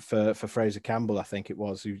for Fraser Campbell, I think it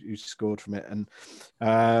was, who scored from it. And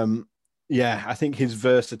I think his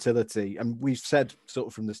versatility, and we've said sort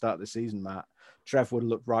of from the start of the season, Matt, Trev would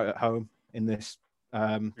look right at home in this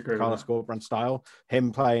Carlos Corberán style.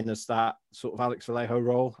 Him playing as that sort of Alex Vallejo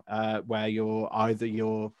role, where you're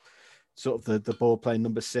sort of the ball playing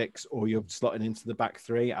number 6 or you're slotting into the back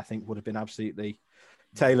 3, I think would have been absolutely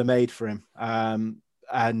tailor-made for him.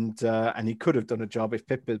 And he could have done a job if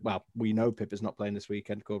we know Pippa's not playing this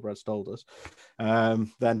weekend, Corberan's told us,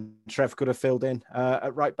 then Trev could have filled in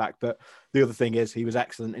at right back. But the other thing is he was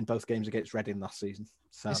excellent in both games against Reading last season.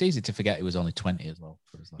 So it's easy to forget he was only 20 as well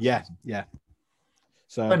for his last season. Yeah.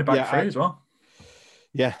 So playing a back 3 as well.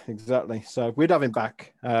 Yeah, exactly. So we'd have him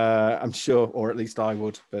back, I'm sure, or at least I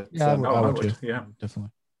would. But I would. Yeah,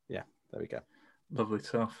 definitely. Yeah, there we go. Lovely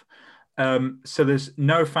stuff. So there's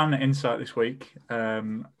no fan insight this week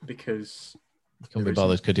because you couldn't be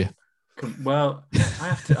bothered, could you? Well,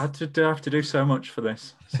 I have to do so much for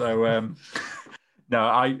this. So no,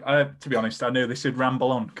 I to be honest, I knew this would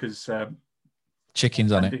ramble on because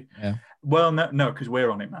Chicken's on it. Yeah. Well, no, because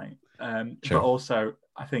we're on it, mate. Sure. But also,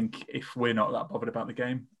 I think if we're not that bothered about the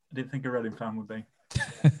game, I didn't think a Reading fan would be.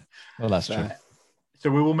 Well, that's true. So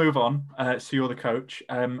we will move on. So you're the coach.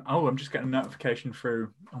 I'm just getting a notification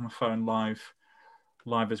through on my phone live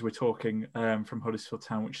as we're talking from Huddersfield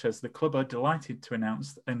Town, which says the club are delighted to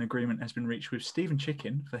announce an agreement has been reached with Stephen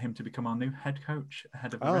Chicken for him to become our new head coach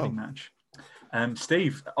ahead of the Reading match.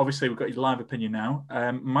 Steve, obviously we've got your live opinion now.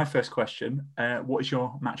 My first question, what is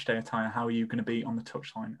your match day attire? How are you going to be on the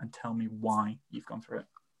touchline? And tell me why you've gone through it.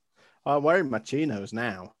 I'm wearing my chinos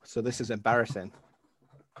now, so this is embarrassing.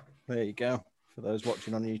 There you go. For those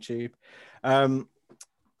watching on YouTube.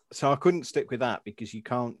 So I couldn't stick with that because you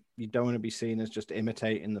don't want to be seen as just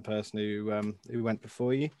imitating the person who went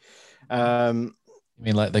before you. You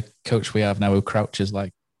mean like the coach we have now who crouches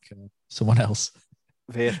like someone else?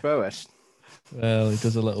 Villas Boas. Well, he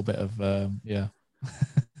does a little bit of, yeah.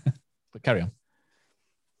 But carry on.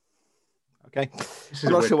 Okay. This is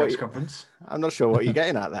a weird press conference. I'm not sure what you're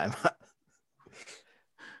getting at there, Matt.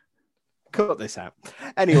 cut this out.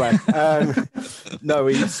 Anyway, no,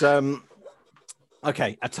 he's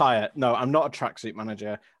okay. Attire. No, I'm not a tracksuit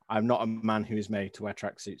manager. I'm not a man who is made to wear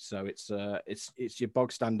tracksuits. So it's your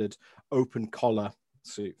bog standard open collar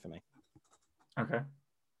suit for me. Okay,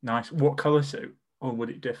 nice. What colour suit, or would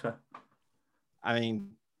it differ? I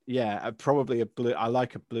mean, yeah, probably a blue. I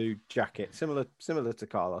like a blue jacket, similar to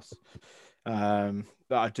Carlos.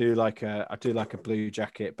 But I do like a blue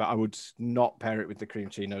jacket, but I would not pair it with the cream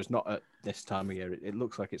chinos. Not at this time of year. It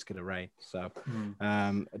looks like it's going to rain. So,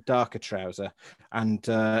 a darker trouser and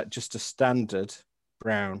just a standard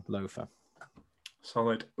brown loafer.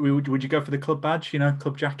 Solid. Would you go for the club badge?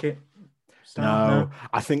 Club jacket. No,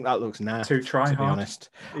 I think that looks naff. Too try to hard. Be honest,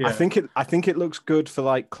 Yeah. I think it looks good for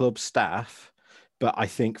like club staff, but I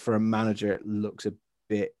think for a manager it looks a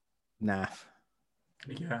bit naff.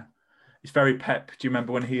 Yeah, it's very Pep. Do you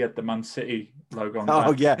remember when he had the Man City logo on?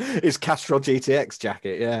 Oh yeah, his Castrol GTX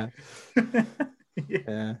jacket. Yeah,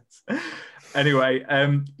 yeah. Anyway,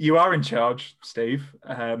 you are in charge, Steve.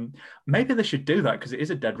 Maybe they should do that because it is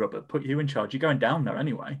a dead rubber. Put you in charge. You're going down there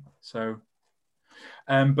anyway, so.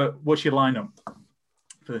 But what's your lineup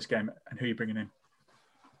for this game and who are you bringing in?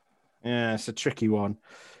 Yeah, it's a tricky one.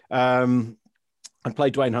 I'd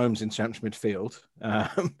play Dwayne Holmes in central midfield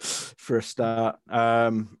for a start.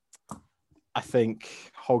 I think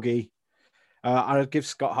Hoggy. I'd give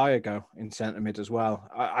Scott High a go in centre mid as well.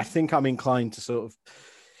 I think I'm inclined to sort of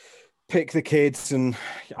pick the kids, and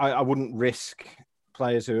I wouldn't risk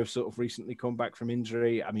players who have sort of recently come back from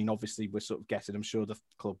injury. I mean, obviously, we're sort of guessing. I'm sure the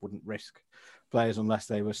club wouldn't risk players unless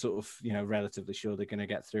they were sort of, relatively sure they're going to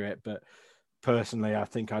get through it. But personally, I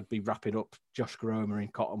think I'd be wrapping up Josh Garoma in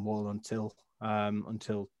cotton wool until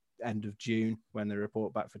end of June when they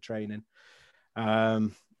report back for training.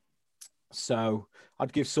 So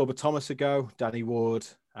I'd give Sorba Thomas a go, Danny Ward.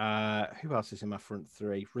 Who else is in my front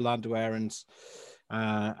three? Rolando Aarons.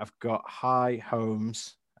 I've got High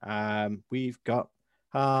Holmes. We've got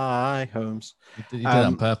High Holmes. You did that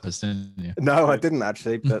on purpose, didn't you? No, I didn't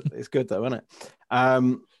actually, but it's good though, isn't it?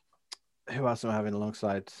 Who else am I having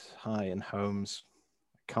alongside High and Holmes?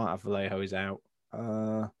 I can't have Vallejo, he's out.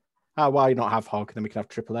 Why not have Hogg? Then we can have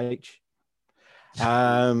Triple H.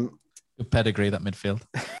 Good pedigree, that midfield.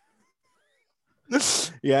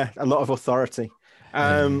 Yeah, a lot of authority.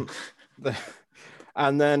 And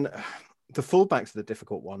then the fullbacks are the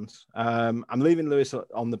difficult ones. I'm leaving Lewis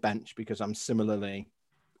on the bench because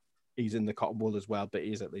he's in the cotton wool as well, but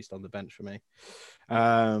he's at least on the bench for me.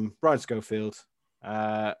 Brian Schofield.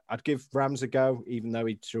 I'd give Rams a go, even though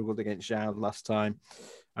he struggled against Zhao last time.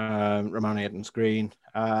 Romani Edmonds-Green.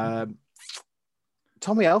 Tommy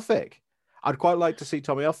Elphick. I'd quite like to see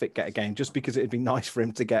Tommy Elphick get a game just because it'd be nice for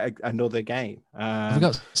him to get another game. Have we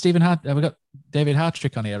got have we got David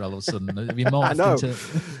Hartrick on here all of a sudden? It'd be more I know. Into...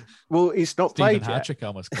 Well, he's not Stephen played yet. Hartrick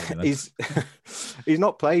almost he's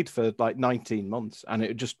not played for like 19 months, and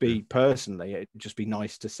it'd just be it'd just be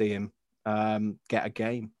nice to see him get a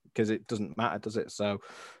game because it doesn't matter, does it? So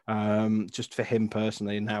just for him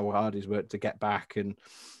personally and how hard he's worked to get back, and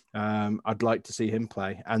I'd like to see him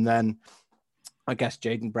play. And then I guess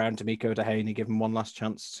Jaden Brown, D'Amico Dehaney, give him one last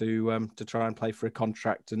chance to try and play for a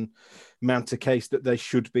contract and mount a case that they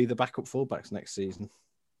should be the backup fullbacks next season.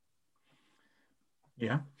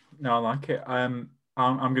 Yeah, no, I like it. I'm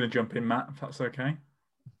going to jump in, Matt, if that's okay.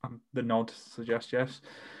 The nod suggests yes.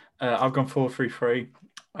 I've gone 4-3-3.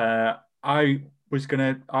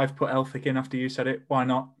 I've put Elphick in after you said it. Why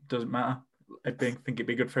not? Doesn't matter. I think it'd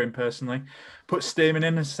be good for him personally. Put Stearman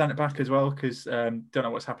in as centre back as well because don't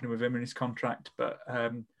know what's happening with him in his contract, but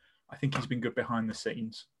I think he's been good behind the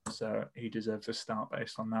scenes, so he deserves a start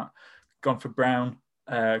based on that. Gone for Brown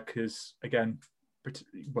because again,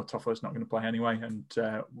 Toffolo's not going to play anyway, and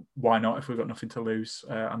why not if we've got nothing to lose?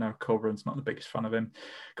 I know Corberan's not the biggest fan of him.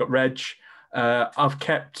 Got Reg. I've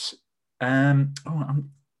kept.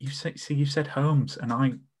 You said Holmes, and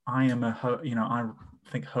I am I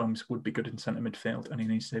think Holmes would be good in centre midfield and he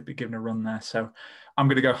needs to be given a run there. So I'm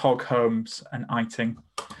going to go Hogg, Holmes and Eiting.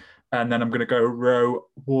 And then I'm going to go Rowe,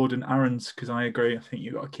 Ward and Aarons because I agree. I think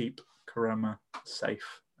you've got to keep Koroma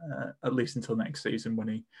safe, at least until next season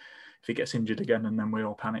if he gets injured again and then we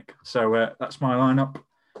all panic. So that's my lineup.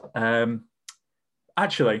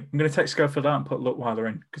 Actually, I'm going to take Schofield out and put Luttweiler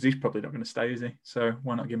in because he's probably not going to stay, is he? So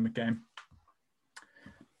why not give him a game?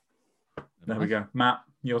 There we go. Matt,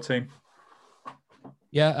 your team.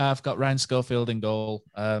 Yeah, I've got Ryan Schofield in goal.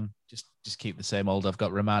 Just keep the same old. I've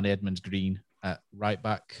got Romani Edmonds-Green at right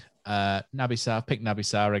back. Naby Sarr, pick Naby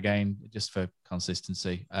Sarr again, just for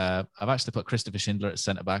consistency. I've actually put Christopher Schindler at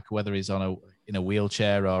centre back. Whether he's on in a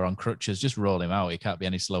wheelchair or on crutches, just roll him out. He can't be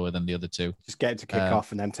any slower than the other two. Just get him to kick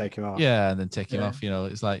off and then take him off. Yeah, and then take him off.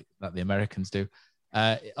 It's like the Americans do.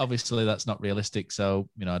 Obviously, that's not realistic. So,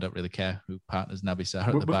 I don't really care who partners Naby Sarr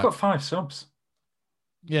at the back. We've got 5 subs.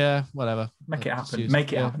 Yeah, whatever. Make it happen.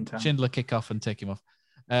 Make it happen, Tom. Schindler kick off and take him off.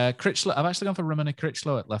 Critchlow, I've actually gone for Romani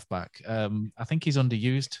Critchlow at left back. I think he's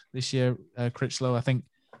underused this year, Critchlow. I think,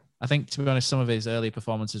 to be honest, some of his early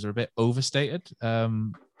performances are a bit overstated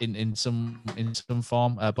in some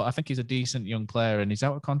form. But I think he's a decent young player, and he's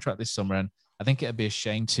out of contract this summer. And I think it'd be a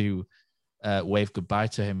shame to wave goodbye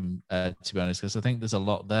to him, to be honest, because I think there's a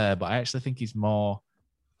lot there. But I actually think he's more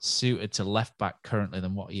suited to left back currently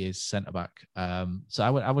than what he is centre back. So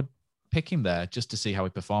I would pick him there just to see how he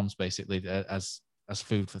performs, basically, as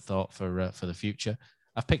food for thought for the future.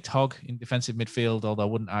 I've picked Hogg in defensive midfield, although I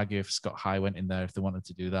wouldn't argue if Scott High went in there if they wanted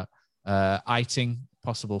to do that. Eiting,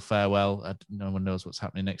 possible farewell. No one knows what's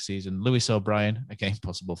happening next season. Lewis O'Brien, again,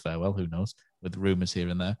 possible farewell. Who knows? With rumours here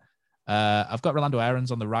and there. I've got Rolando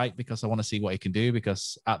Aarons on the right because I want to see what he can do,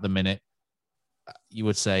 because at the minute, you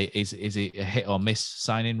would say, is it a hit or miss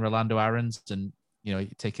signing Rolando Aarons? And,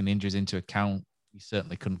 taking injuries into account, you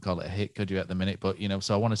certainly couldn't call it a hit, could you, at the minute? But,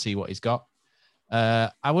 so I want to see what he's got.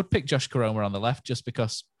 I would pick Josh Koroma on the left just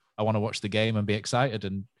because I want to watch the game and be excited,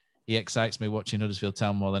 and he excites me watching Huddersfield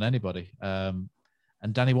Town more than anybody. And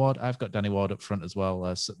Danny Ward, I've got Danny Ward up front as well.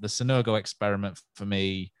 The Sanogo experiment for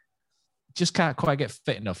me just can't quite get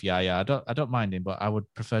fit enough. I don't mind him, but I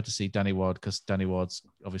would prefer to see Danny Ward because Danny Ward's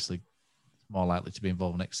obviously more likely to be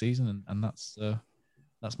involved next season, and that's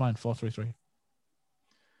mine. 4-3-3.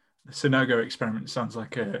 The Sanogo experiment sounds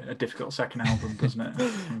like a difficult second album, doesn't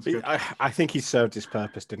it? I think he served his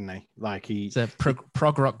purpose, didn't he? It's a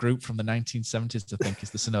prog rock group from the 1970s, I think,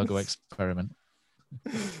 is the Sanogo experiment.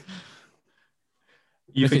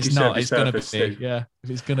 If it's not, it's going to be. Steve? Yeah,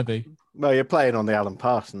 if it's going to be. Well, you're playing on the Alan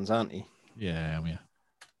Parsons, aren't you? Yeah,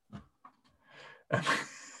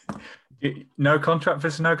 No contract for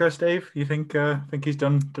Sanogo, Steve? You think he's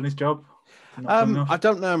done his job? I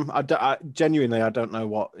don't know. I genuinely, I don't know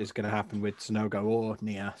what is going to happen with Sanogo or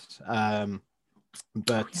Niasse.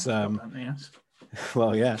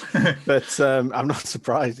 Well, yeah, but I'm not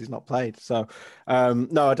surprised he's not played. So,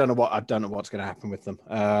 no, I don't know what's going to happen with them.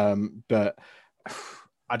 But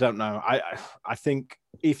I don't know. I think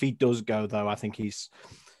if he does go, though, I don't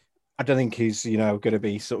think he's going to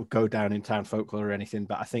be sort of go down in town folklore or anything.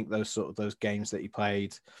 But I think those games that he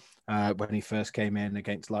played when he first came in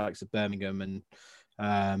against the likes of Birmingham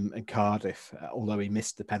and Cardiff, although he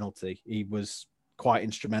missed the penalty, he was quite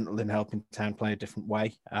instrumental in helping Town play a different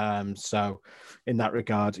way. So in that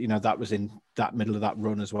regard, that was in that middle of that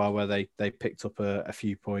run as well, where they picked up a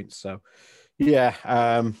few points. So yeah,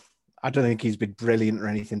 I don't think he's been brilliant or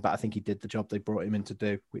anything, but I think he did the job they brought him in to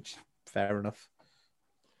do, which fair enough.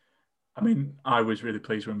 I mean, I was really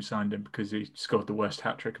pleased when we signed him because he scored the worst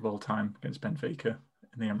hat-trick of all time against Benfica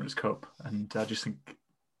in the Emirates Cup. And I just think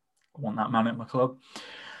I want that man at my club.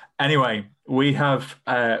 Anyway, we have,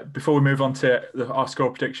 before we move on to our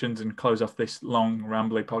score predictions and close off this long,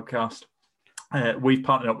 rambly podcast, we've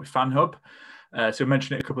partnered up with FanHub. So we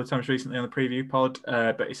mentioned it a couple of times recently on the preview pod,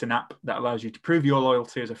 but it's an app that allows you to prove your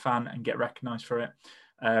loyalty as a fan and get recognised for it.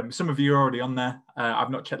 Some of you are already on there.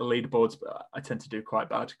 I've not checked the leaderboards, but I tend to do quite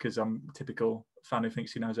bad because I'm a typical fan who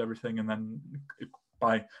thinks he knows everything, and then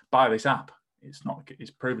by this app,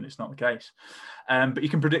 it's proven it's not the case. But you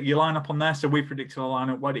can predict your lineup on there. So we predicted a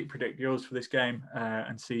lineup. Why don't you predict yours for this game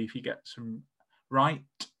and see if you get some right?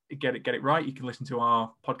 Get it right. You can listen to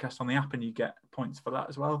our podcast on the app, and you get points for that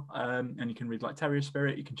as well. And you can read like Terrier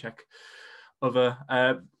Spirit. You can check other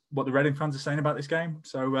what the Reading fans are saying about this game.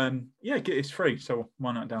 So yeah, it's free. So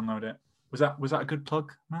why not download it? Was that a good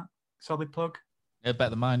plug, Matt? Solid plug. Yeah, better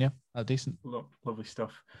than mine. Yeah, decent. Lovely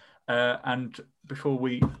stuff. And before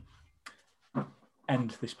we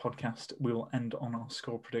end this podcast, we will end on our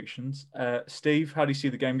score predictions. Steve, how do you see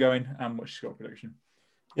the game going, and what's your score prediction?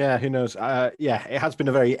 Yeah, who knows? Yeah, it has been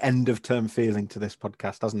a very end of term feeling to this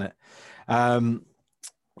podcast, hasn't it?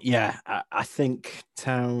 Yeah, I think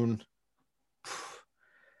Town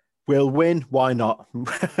will win. Why not?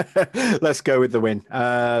 Let's go with the win.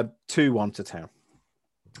 2-1 to Town.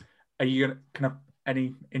 Are you going to have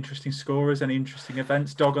any interesting scorers, any interesting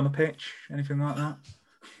events, dog on the pitch, anything like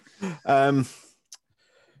that?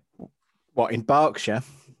 What, in Berkshire?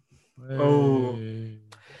 Oh.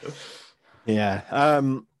 Yeah.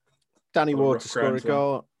 Danny Ward to score a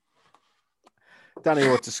goal. Danny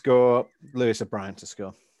Ward to score. Lewis O'Brien to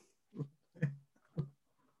score.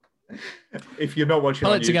 If you're not watching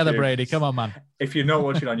Pull on it together, YouTube, Brady. Come on, man. If you're not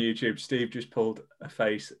watching on YouTube, Steve just pulled a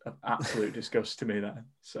face of absolute disgust to me there.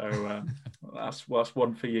 So that's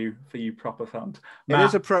one for you proper fans.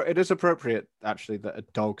 Matt, It is appropriate, actually, that a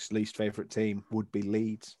dog's least favourite team would be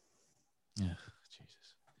Leeds. Yeah,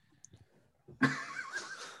 Jesus.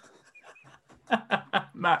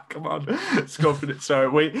 Matt, come on. It's confident.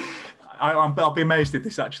 Sorry, I'll be amazed if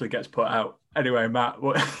this actually gets put out. Anyway, Matt,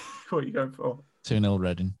 what are you going for? 2-0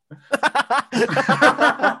 Reading.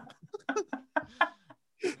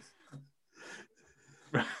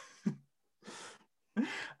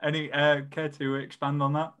 Any care to expand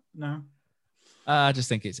on that? No? I just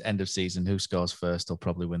think it's end of season. Who scores first will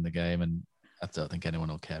probably win the game, and I don't think anyone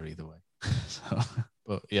will care either way.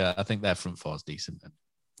 But yeah, I think their front four is decent, and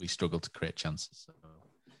we struggle to create chances. So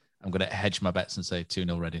I'm going to hedge my bets and say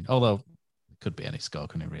 2-0 Reading. Although it could be any score,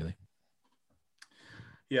 couldn't it, really?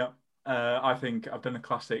 Yeah. I think I've done a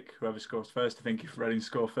classic, whoever scores first. I think if Reading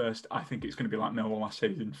score first, I think it's going to be like Millwall last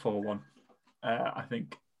season, 4-1. I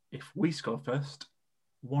think if we score first,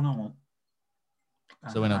 1-1.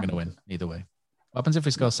 So we're not going to win either way. What happens if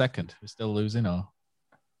we score second? We're still losing, or?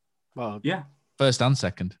 Well, yeah. First and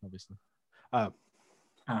second, obviously. Well,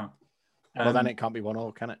 then it can't be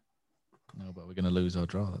 1-1, can it? No, but we're going to lose or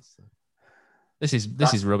draw. This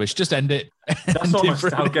is rubbish. Just end it. That's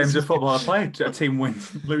almost how games of football are played. A team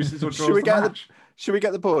wins, loses, or draws the match. Should we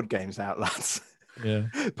get the board games out, lads? Yeah.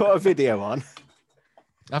 Put a video on.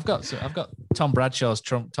 I've got Tom Bradshaw's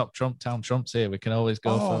town trumps here. We can always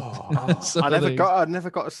go for. I never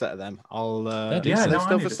got a set of them. They're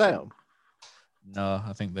still for sale. No,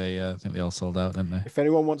 I think they all sold out, didn't they? If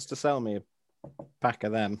anyone wants to sell me a pack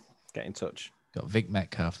of them, get in touch. Got Vic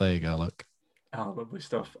Metcalf. There you go. Look. Oh, lovely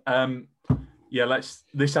stuff.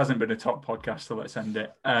 This hasn't been a top podcast, so let's end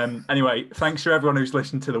it. Anyway, thanks to everyone who's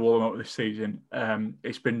listened to the warm-up this season.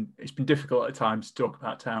 It's been difficult at times to talk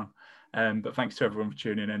about Town, but thanks to everyone for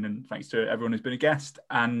tuning in, and thanks to everyone who's been a guest.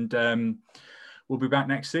 And we'll be back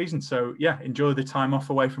next season. So yeah, enjoy the time off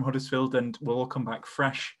away from Huddersfield, and we'll all come back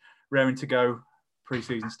fresh, raring to go.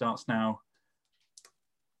 Pre-season starts now.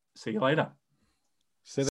 See you later.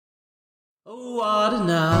 Oh, what a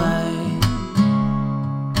night.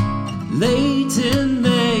 Late in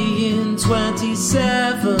May in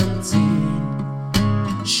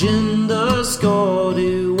 2017, Schindler scored,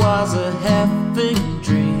 it was a effing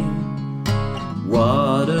dream.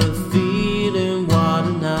 What a feeling, what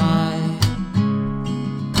a night.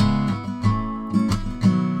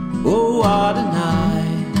 Oh, what a night.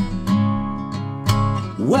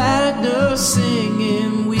 Wagner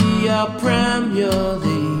singing, we are Premier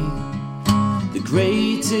League. The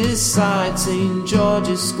greatest sight, St.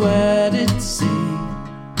 George's Square did see.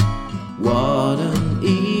 What an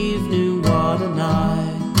evening, what a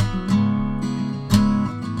night.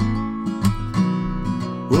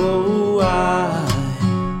 Oh,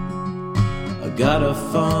 I got a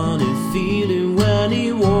funny feeling when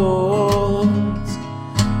he walks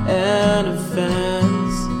and a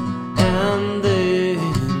fence, and then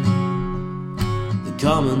the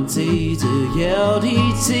commentator yelled,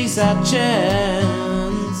 he takes that chance.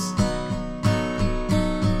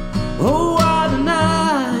 Oh, what a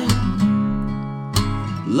night.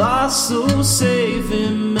 Lost so safe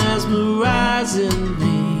and mesmerizing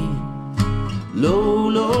me.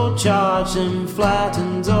 Low charge and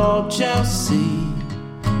flattened all Chelsea.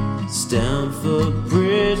 Stamford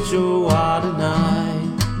Bridge, oh, what a night.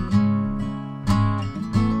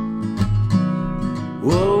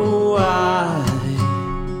 Whoa, I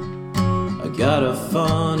got a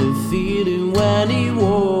funny feeling when he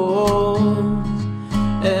walks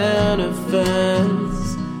and a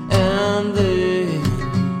fence, and then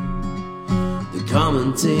the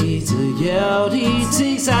commentator yelled, he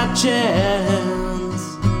takes that chance.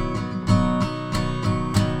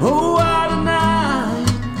 Oh, what a night.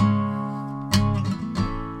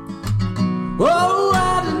 Oh,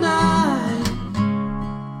 what a night.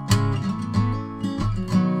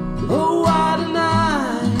 Oh, what a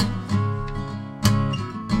night.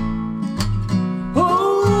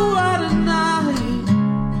 Oh, what a night.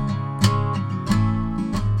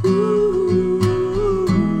 Ooh.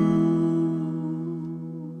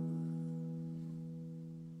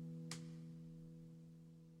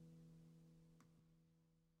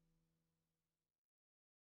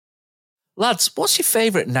 Lads, what's your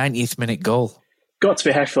favourite 90th minute goal? Got to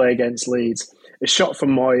be Hefele against Leeds. A shot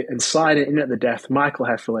from Moy and sliding in at the death, Michael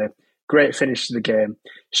Hefele. Great finish to the game.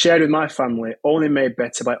 Shared with my family, only made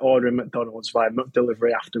better by ordering McDonald's via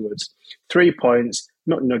McDelivery afterwards. 3 points,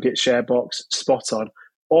 McNugget share box, spot on.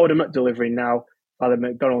 Order McDelivery now via the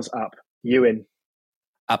McDonald's app. You in.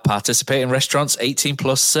 At participating restaurants, 18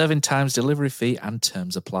 plus, serving times, delivery fee and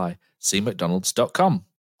terms apply. See mcdonalds.com.